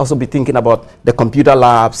need to also be thinking about the computer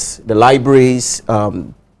labs, the libraries,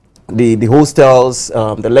 the hostels,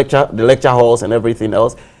 the lecture halls, and everything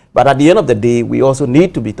else. But at the end of the day, we also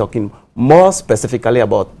need to be talking more specifically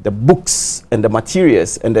about the books and the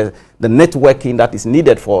materials and the networking that is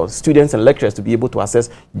needed for students and lecturers to be able to access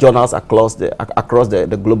journals across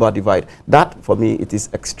the global divide. That, for me, it is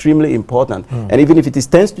extremely important. And even if it is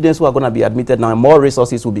 10 students who are going to be admitted now, more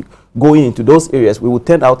resources will be going into those areas, we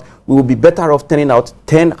will be better off turning out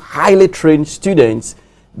 10 highly trained students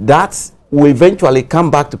that will eventually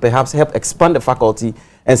come back to perhaps help expand the faculty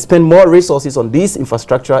and spend more resources on these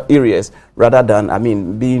infrastructure areas rather than, I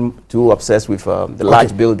mean, being too obsessed with the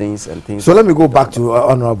large buildings and things. So let me go back to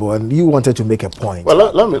Honorable, and you wanted to make a point.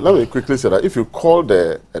 Well, let me quickly say that if you call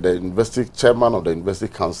the university chairman of the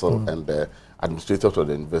university council and the administrator of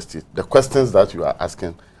the university, the questions that you are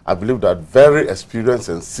asking, I believe that very experienced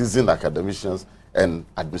and seasoned academicians and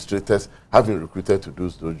administrators have been recruited to do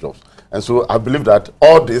those jobs. And so I believe that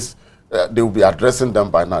all this, they will be addressing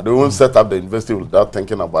them by now. They won't set up the university without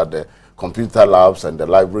thinking about the computer labs and the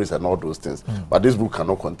libraries and all those things. But this book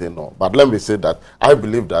cannot contain all. But let me say that I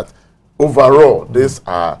believe that overall, these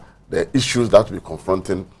are the issues that we're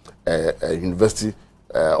confronting a university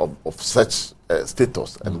of such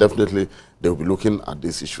status. And definitely, they will be looking at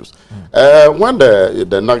these issues. When the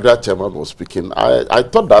NAGRA chairman was speaking, I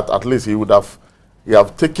thought that at least he would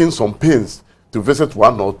have taken some pains to visit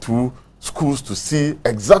 1 or 2 schools to see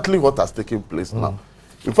exactly what has taken place now.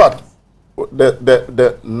 In fact,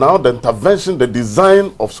 now the intervention, the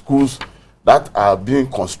design of schools that are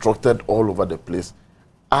being constructed all over the place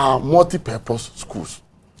are multi-purpose schools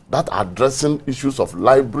that are addressing issues of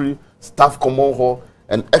library, staff common hall,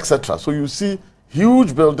 and etc. So you see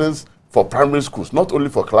huge buildings for primary schools, not only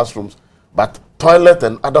for classrooms, but toilet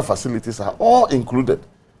and other facilities are all included.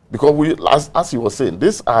 Because as he was saying,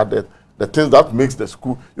 these are the things that makes the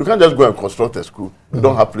school. You can't just go and construct a school. You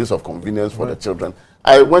don't have place of convenience for the children.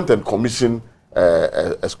 I went and commissioned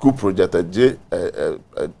a school project, a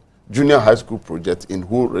junior high school project in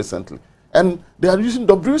Hull recently. And they are using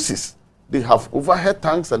WCs. They have overhead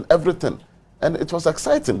tanks and everything. And it was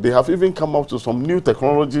exciting. They have even come up with some new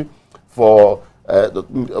technology for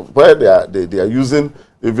where they are using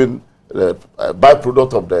even the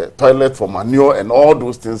byproduct of the toilet for manure and all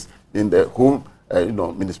those things in the whole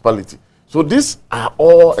municipality. So these are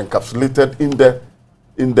all encapsulated in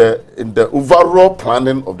the overall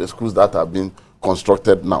planning of the schools that are being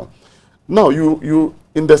constructed now. Now, you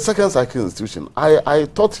in the second cycle institution, I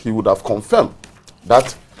thought he would have confirmed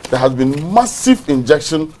that there has been massive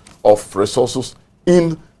injection of resources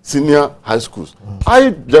in senior high schools.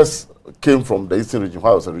 I just came from the Eastern region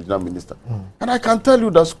where I was a regional minister. And I can tell you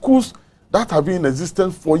that schools that have been in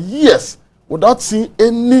existence for years without seeing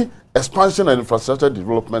any expansion and infrastructure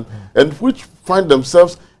development, and which find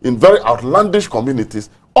themselves in very outlandish communities,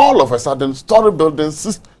 all of a sudden, story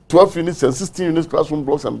buildings, 12 units and 16 units classroom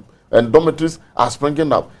blocks and dormitories are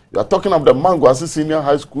springing up. You are talking about the Manguasi Senior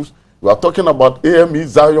High Schools. You are talking about AME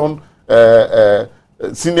Zion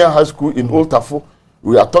Senior High School in Old Tafo.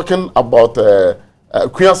 We are talking about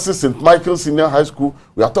Kuyasi St. Michael Senior High School.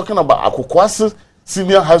 We are talking about Akukwasi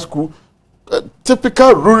Senior High School.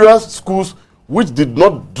 Typical rural schools which did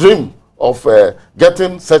not dream of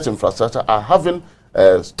getting such infrastructure are having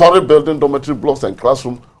story building, dormitory blocks and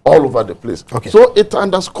classrooms all over the place. Okay. So it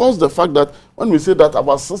underscores the fact that when we say that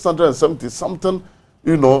about 670 something,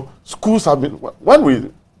 you know, schools have been, when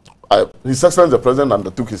we, His Excellency the President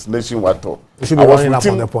undertook his nationwide tour, I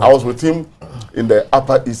was with him in the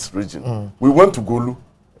Upper East region. We went to Gulu,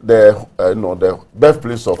 the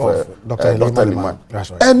birthplace of Dr. Liman. That's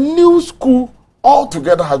right. A new school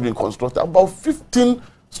altogether has been constructed. About 15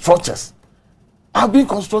 structures have been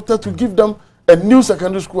constructed to give them a new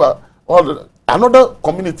secondary school. Another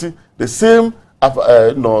community, the same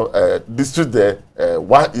district there,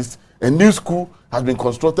 Wa East, a new school has been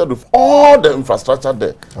constructed with all the infrastructure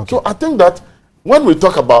there. Okay. So I think that when we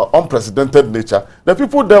talk about unprecedented nature, the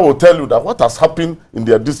people there will tell you that what has happened in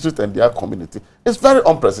their district and their community is very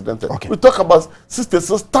unprecedented. Okay. We talk about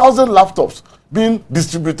 66,000 laptops being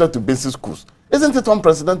distributed to basic schools. Isn't it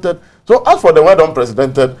unprecedented? So as for the word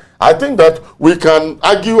unprecedented, I think that we can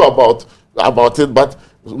argue about it, but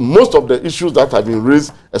most of the issues that have been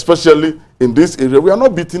raised, especially in this area, we are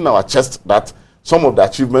not beating our chest that some of the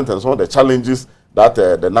achievements and some of the challenges that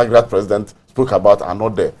the Nagrat president spoke about are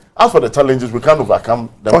not there. As for the challenges, we can't overcome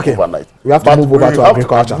them overnight. We have to move over to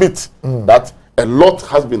agriculture. Admit that a lot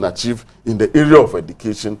has been achieved in the area of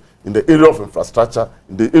education, in the area of infrastructure,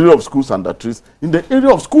 in the area of schools under trees, in the area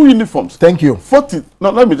of school uniforms. Thank you.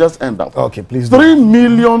 Now let me just end up. Okay, please. 3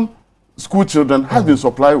 million school children have been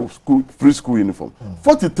supplied with free school uniform.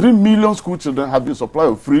 43 million school children have been supplied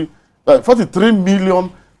with free, 43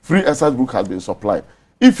 million free exercise book has been supplied.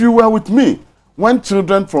 If you were with me, when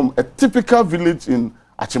children from a typical village in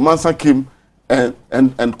Achimansa came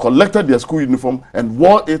and collected their school uniform and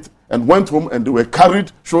wore it and went home and they were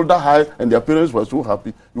carried shoulder high and their parents were so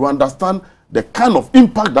happy, you understand the kind of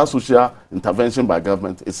impact that social intervention by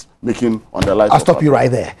government is making on the lives. I'll stop you right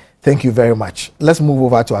there. Thank you very much. Let's move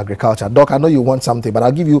over to agriculture. Doc, I know you want something, but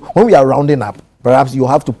I'll give you, when we are rounding up, perhaps you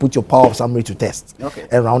have to put your power of summary to test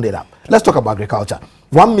and round it up. Let's talk about agriculture.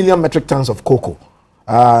 1 million metric tons of cocoa,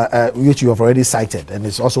 which you have already cited, and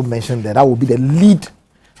it's also mentioned that will be the lead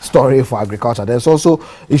story for agriculture. There's also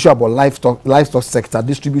issue about livestock sector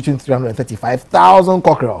distributing 335,000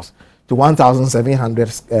 cockerels to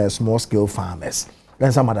 1,700 small-scale farmers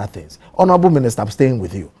and some other things. Honorable Minister, I'm staying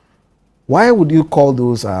with you. Why would you call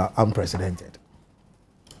those unprecedented?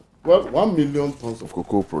 Well, 1 million tons of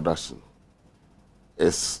cocoa production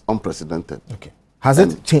is unprecedented. Okay. Has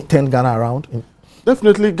it turned Ghana around?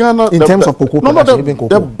 Definitely, Ghana. In terms of cocoa production, even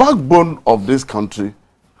cocoa. The backbone of this country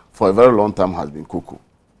for a very long time has been cocoa.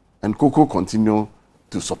 And cocoa continue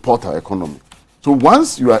to support our economy. So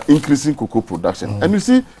once you are increasing cocoa production, and you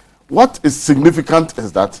see, what is significant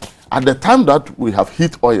is that at the time that we have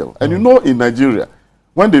heat oil, and you know in Nigeria,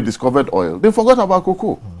 when they discovered oil, they forgot about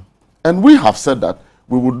cocoa. And we have said that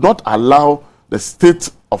we would not allow the state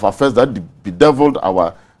of affairs that bedeviled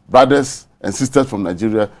our brothers and sisters from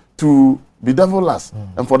Nigeria to bedevil us.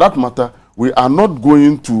 And for that matter, we are not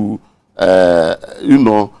going to,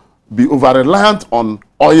 be over-reliant on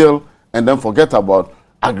oil and then forget about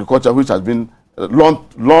agriculture, which has been a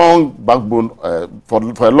long backbone, for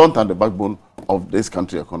a long time, the backbone of this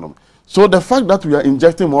country economy. So the fact that we are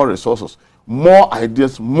injecting more resources, more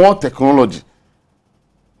ideas, more technology,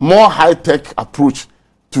 more high-tech approach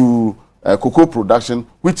to cocoa production,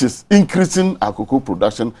 which is increasing our cocoa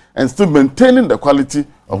production and still maintaining the quality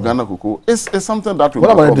of Ghana cocoa, is something that we.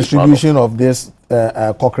 What about the distribution of these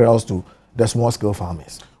cockerels to the small-scale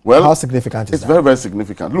farmers? Well, how significant is that? It's very, very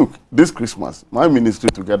significant. Look, this Christmas, my ministry,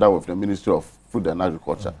 together with the Ministry of Food and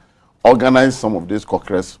Agriculture, organized some of these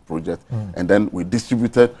cockerels projects, and then we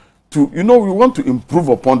distributed to, we want to improve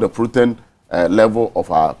upon the protein level of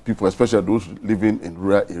our people, especially those living in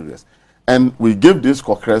rural areas. And we gave these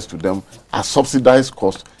cockerels to them at subsidized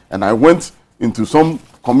cost. And I went into some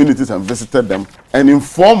communities and visited them. And in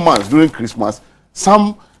 4 months during Christmas,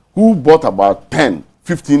 some who bought about 10,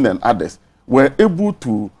 15 and others were able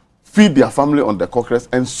to feed their family on the cockerels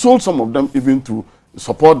and sold some of them even to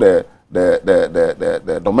support the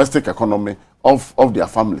the domestic economy of their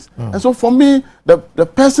families. And so for me, the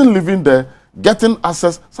person living there, getting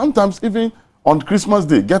access, sometimes even on Christmas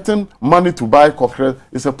Day, getting money to buy cockroach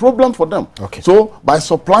is a problem for them. Okay. So by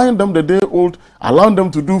supplying them the day old, allowing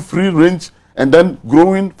them to do free range, and then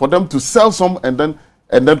growing for them to sell some and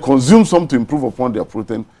then consume some to improve upon their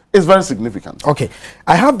protein is very significant. Okay.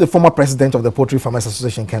 I have the former president of the Poultry Farmers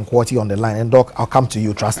Association, Ken Kwoti, on the line. And Doc, I'll come to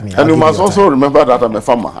you, trust me. And you must also remember that I'm a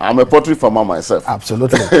farmer. I'm a poultry farmer myself.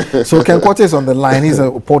 Absolutely. So Ken Kwoti is on the line. He's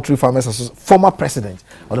a Poultry Farmers former president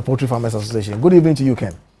of the Poultry Farmers Association. Good evening to you,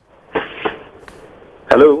 Ken.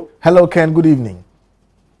 Hello. Hello, Ken. Good evening.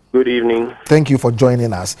 Good evening. Thank you for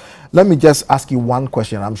joining us. Let me just ask you one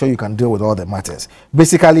question. I'm sure you can deal with all the matters.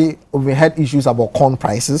 Basically, we had issues about corn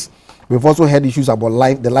prices. We've also had issues about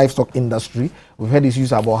the livestock industry. We've had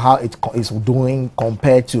issues about how it is doing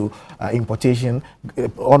compared to importation.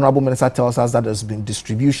 Honorable Minister tells us that there's been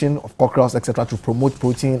distribution of cockerels, etc., to promote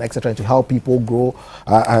protein, etc., to help people grow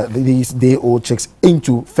these day-old chicks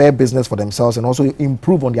into fair business for themselves and also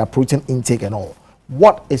improve on their protein intake and all.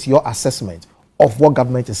 What is your assessment of what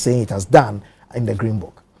government is saying it has done in the Green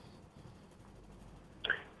Book?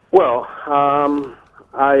 Well,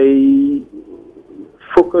 I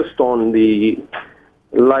focused on the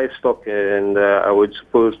livestock, and I would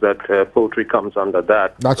suppose that poultry comes under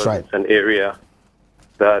that. That's right. It's an area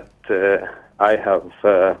that I have.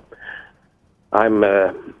 I'm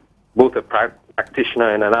both a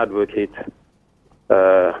practitioner and an advocate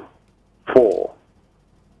for.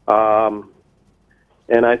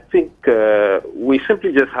 And I think we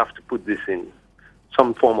simply just have to put this in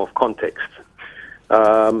some form of context.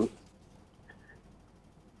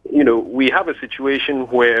 You know, we have a situation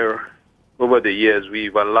where over the years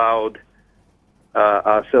we've allowed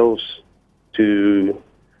ourselves to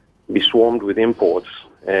be swarmed with imports,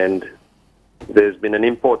 and there's been an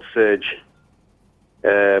import surge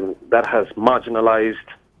that has marginalized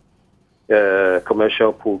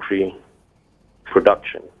commercial poultry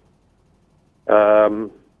production. To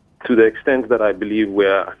the extent that I believe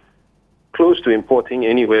we're close to importing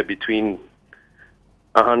anywhere between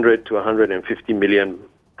 100 to 150 million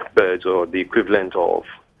birds, or the equivalent of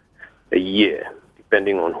a year,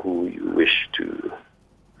 depending on who you wish to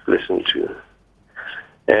listen to.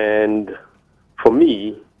 And for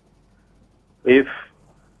me, if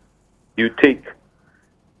you take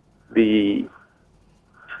the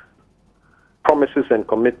promises and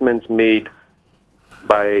commitments made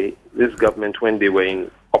by this government when they were in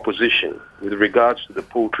opposition with regards to the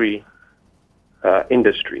poultry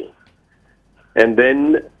industry, and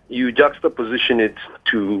then you juxtaposition it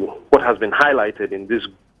to what has been highlighted in this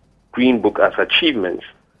Green Book as achievements,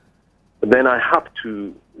 then I have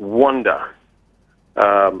to wonder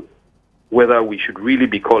whether we should really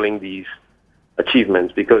be calling these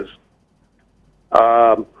achievements, because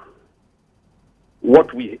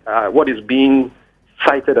what is being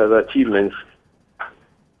cited as achievements,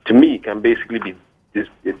 to me, can basically be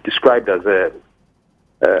described as a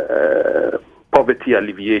poverty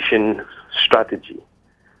alleviation strategy,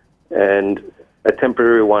 and a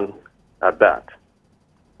temporary one at that.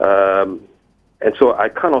 And so I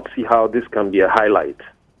cannot see how this can be a highlight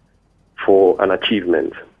for an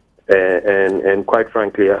achievement. And quite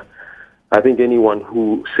frankly, I think anyone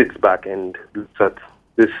who sits back and looks at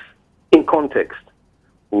this in context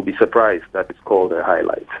will be surprised that it's called a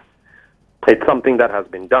highlight. It's something that has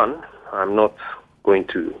been done. I'm not going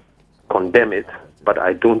to condemn it, but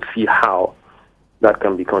I don't see how that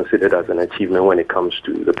can be considered as an achievement when it comes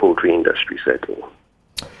to the poultry industry setting.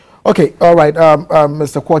 Okay, all right.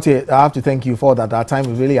 Mr. Kwoti, I have to thank you for that. Our time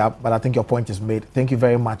is really up, but I think your point is made. Thank you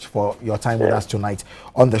very much for your time with us tonight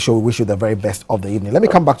on the show. We wish you the very best of the evening. Let me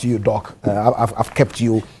come back to you, Doc. I've kept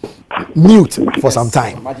you mute for some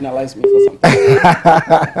time. Marginalize me for some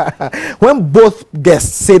time. When both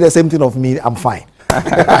guests say the same thing of me, I'm fine.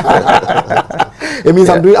 It means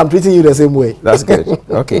I'm treating you the same way. That's good.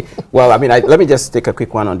 Okay. Well, I mean, let me just take a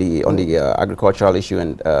quick one on the agricultural issue,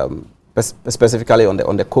 and specifically on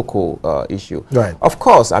the cocoa issue. Right. Of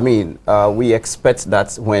course, I mean, we expect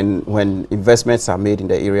that when investments are made in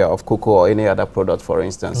the area of cocoa or any other product, for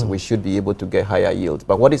instance, we should be able to get higher yields.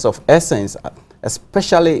 But what is of essence,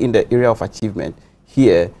 especially in the area of achievement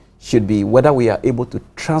here, should be whether we are able to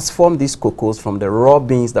transform these cocoas from the raw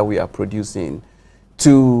beans that we are producing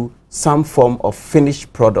to some form of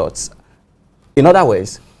finished products. In other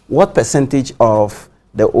words, what percentage of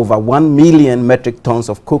the over 1 million metric tons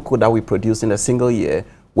of cocoa that we produce in a single year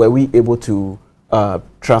were we able to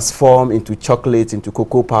transform into chocolates, into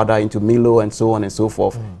cocoa powder, into Milo, and so on and so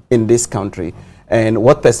forth in this country? and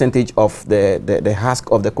what percentage of the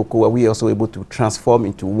husk of the cocoa are we also able to transform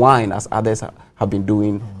into wine as others have been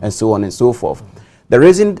doing, and so on and so forth. The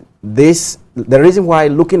reason why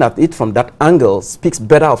looking at it from that angle speaks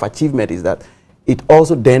better of achievement is that it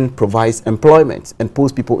also then provides employment and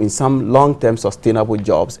puts people in some long-term sustainable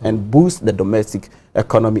jobs and boosts the domestic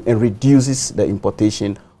economy and reduces the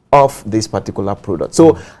importation of this particular product.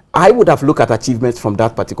 So I would have looked at achievements from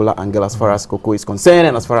that particular angle as far as cocoa is concerned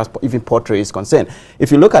and as far as even poultry is concerned.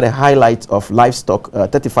 If you look at the highlights of livestock,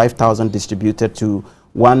 35,000 distributed to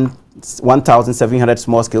 1,700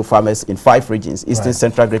 small-scale farmers in 5 regions, Eastern,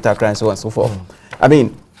 Central, Greater Accra, and so on and so forth. I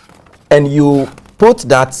mean, and you put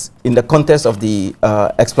that in the context of the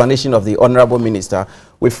explanation of the Honorable Minister,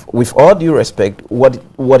 with all due respect,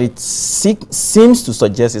 what it seems to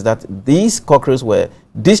suggest is that these cockerels were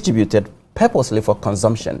distributed purposely for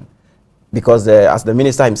consumption, because as the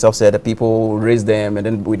minister himself said, the people raised them, and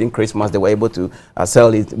then within Christmas they were able to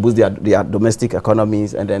sell it, boost their domestic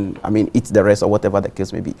economies, and then, I mean, eat the rest or whatever the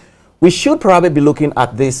case may be. We should probably be looking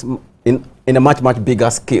at this in a much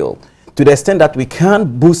bigger scale, to the extent that we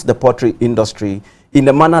can boost the poultry industry in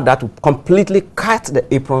a manner that will completely cut the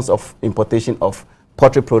aprons of importation of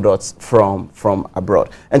poultry products from abroad.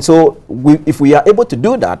 And so if we are able to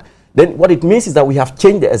do that, then what it means is that we have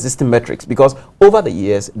changed the existing metrics, because over the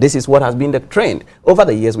years, this is what has been the trend. Over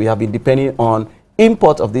the years, we have been depending on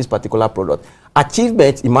import of this particular product.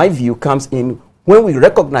 Achievement, in my view, comes in when we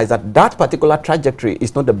recognize that that particular trajectory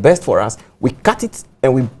is not the best for us. We cut it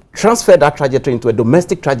and we transfer that trajectory into a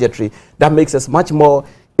domestic trajectory that makes us much more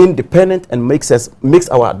independent and makes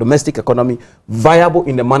our domestic economy viable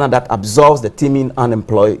in a manner that absorbs the teeming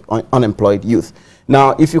unemployed youth.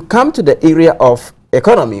 Now, if you come to the area of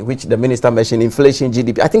economy, which the minister mentioned, inflation,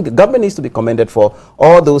 GDP, I think the government needs to be commended for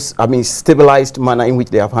all those, I mean, stabilized manner in which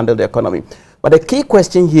they have handled the economy. But the key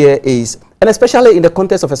question here is, and especially in the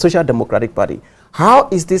context of a social democratic party, how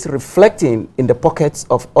is this reflecting in the pockets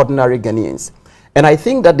of ordinary Ghanaians? And I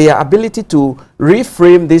think that their ability to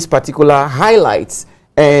reframe these particular highlights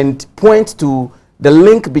and point to the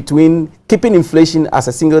link between keeping inflation as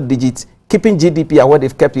a single digit, keeping GDP at what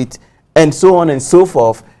they've kept it, and so on and so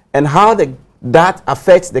forth, and how that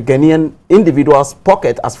affects the Ghanaian individual's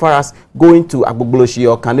pocket as far as going to Agbogloshi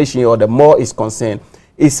or Kaneshi or the more is concerned,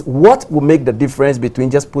 is what will make the difference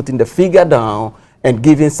between just putting the figure down and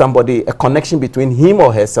giving somebody a connection between him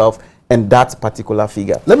or herself and that particular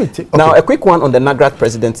figure. Let me take now a quick one on the Nagrat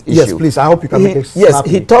president issue. Yes, please. I hope you can make it. Yes,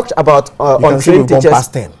 he talked about untrained teachers.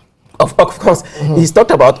 Of course, he's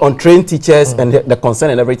talked about untrained teachers and the concern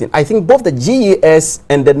and everything. I think both the GES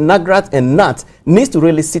and the Nagrat and NAT needs to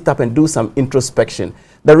really sit up and do some introspection.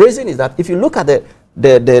 The reason is that if you look at the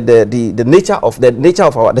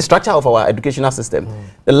structure of our educational system,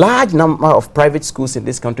 the large number of private schools in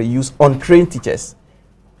this country use untrained teachers.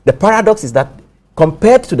 The paradox is that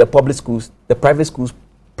compared to the public schools, the private schools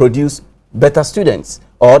produce better students,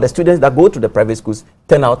 or the students that go to the private schools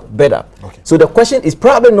turn out better. Okay. So the question is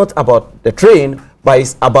probably not about the train, but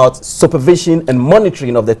it's about supervision and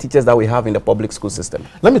monitoring of the teachers that we have in the public school system.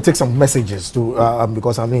 Let me take some messages to,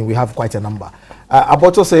 because I mean, we have quite a number.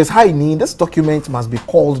 Aboto says, hi, Ni, this document must be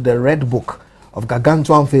called the Red Book of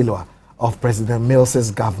gargantuan failure of President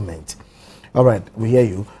Mills's government. All right, we hear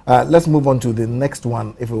you. Let's move on to the next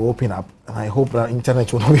one if we open up. And I hope that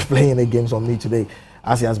internet will not be playing any games on me today,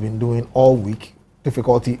 as he has been doing all week.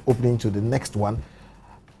 Difficulty opening to the next one.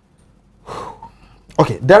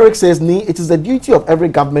 Okay, Derek says, Ni, it is the duty of every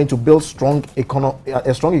government to build a strong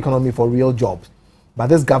economy for real jobs. But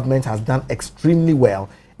this government has done extremely well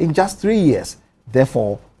in just 3 years.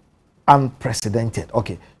 Therefore, unprecedented.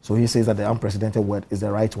 Okay, so he says that the unprecedented word is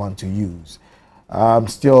the right one to use.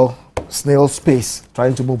 Still snail space,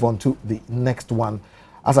 trying to move on to the next one.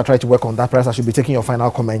 As I try to work on that, perhaps I should be taking your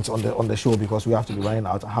final comments on the show, because we have to be running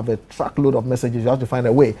out. I have a truckload of messages. You have to find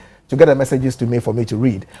a way to get the messages to me for me to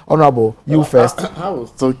read. Honorable, you first. I will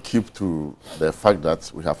still keep to the fact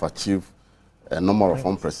that we have achieved a number of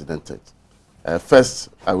unprecedented. First,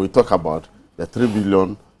 I will talk about the $3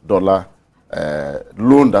 billion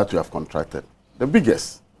loan that we have contracted. The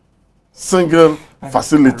biggest single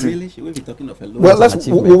facility. Really? Should we be talking of a loan? Well,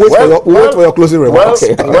 we'll wait for your closing remarks.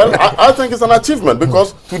 Well, I think it's an achievement,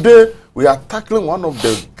 because today we are tackling one of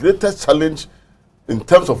the greatest challenges in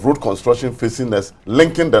terms of road construction facing us,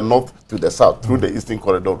 linking the north to the south through the Eastern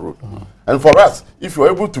Corridor Road. And for us, if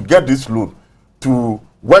you're able to get this loan to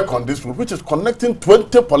work on this road, which is connecting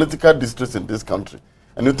 20 political districts in this country,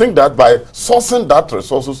 and you think that by sourcing that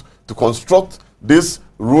resources to construct this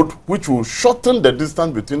road, which will shorten the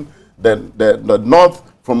distance between the north,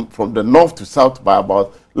 from the north to south by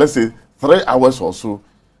about, let's say, 3 hours or so,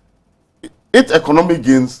 its economic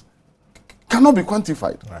gains cannot be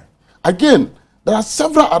quantified. Right. Again, there are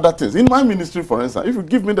several other things. In my ministry, for instance, if you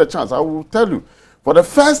give me the chance, I will tell you, for the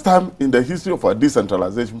first time in the history of our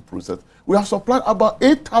decentralization process, we have supplied about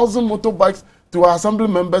 8,000 motorbikes to our assembly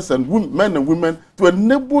members and men and women to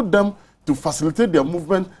enable them to facilitate their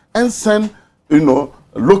movement and send,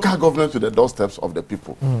 local government to the doorsteps of the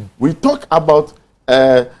people. We talk about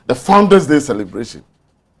the Founders Day celebration.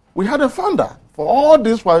 We had a founder. For all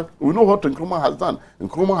this while, we know what Nkrumah has done.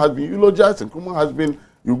 Nkrumah has been eulogized. Nkrumah has been,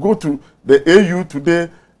 you go to the AU today,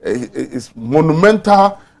 it's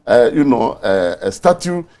monumental, a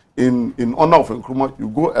statue in honor of Nkrumah. You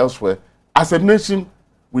go elsewhere. As a nation,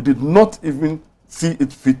 we did not even see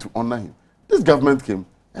it fit to honor him. This government came,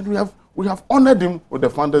 and we have honored him with the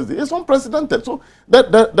Founders Day. It's unprecedented. So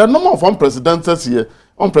the number of unprecedented here,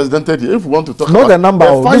 if we want to talk not about the number.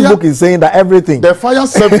 This book is saying that everything. The fire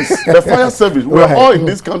service, we're all in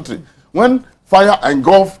this country. When fire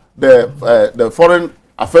engulfed the foreign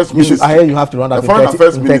affairs ministry, I hear you have to run that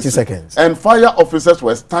in 30 seconds. And fire officers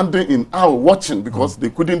were standing in aisle watching because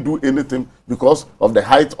they couldn't do anything because of the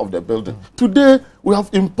height of the building. Today, we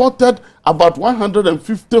have imported about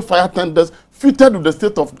 150 fire tenders fitted with the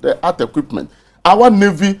state-of-the-art equipment. Our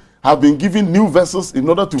Navy have been given new vessels in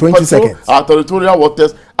order to patrol our territorial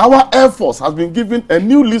waters. Our Air Force has been given a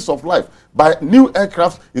new lease of life by new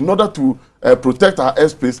aircraft in order to protect our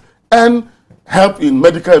airspace and help in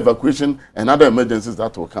medical evacuation and other emergencies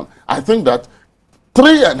that will come. I think that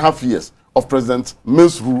 3.5 years of President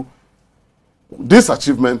Mills' rule, this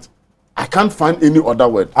achievement, I can't find any other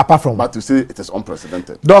word apart from but to say it is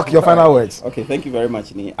unprecedented. Doc, your final words. Okay, thank you very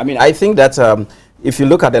much, Ni. I mean, I think that if you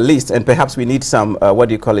look at the list, and perhaps we need some,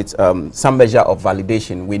 some measure of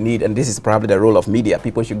validation. We need, and this is probably the role of media.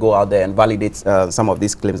 People should go out there and validate some of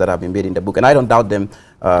these claims that have been made in the book, and I don't doubt them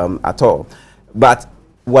at all. But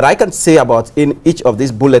what I can say about in each of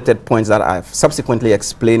these bulleted points that I've subsequently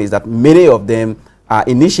explained is that many of them are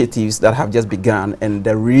initiatives that have just begun, and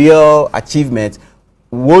the real achievement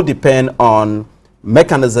will depend on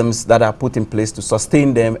mechanisms that are put in place to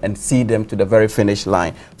sustain them and see them to the very finish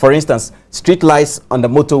line. For instance, street lights on the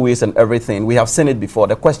motorways and everything, we have seen it before.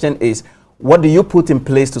 The question is, what do you put in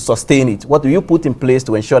place to sustain it? What do you put in place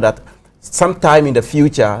to ensure that sometime in the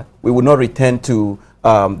future we will not return to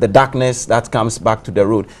the darkness that comes back to the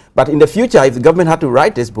road? But in the future, if the government had to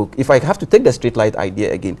write this book, if I have to take the street light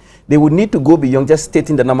idea again, they would need to go beyond just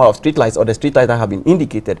stating the number of street lights or the street lights that have been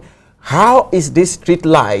indicated. How is this street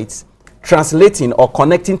lights translating or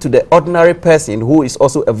connecting to the ordinary person who is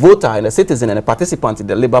also a voter and a citizen and a participant in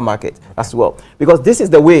the labor market as well? Because this is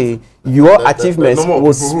the way your achievements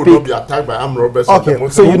will speak. Who will not be attacked by armed robbers. Okay,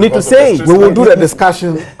 so you need to say we will do the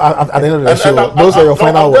discussion at the end of the show. Those are your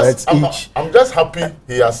final words each. I'm just happy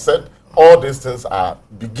he has said all these things are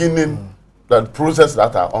beginning the process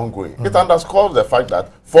that are ongoing. It underscores the fact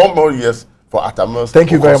that 4 more years for Atamils.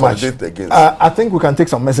 Thank you very much. I think we can take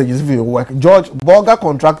some messages if you work. George, Bulgar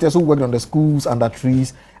contractors who worked on the schools under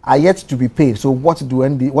trees are yet to be paid. So what does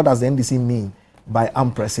the NDC mean by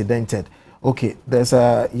unprecedented? Okay, there's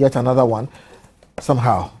yet another one.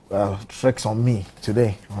 Somehow tricks on me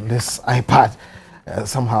today on this iPad.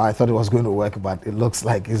 Somehow I thought it was going to work, but it looks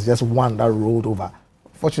like it's just one that rolled over.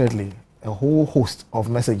 Fortunately, a whole host of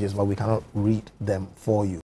messages, but we cannot read them for you.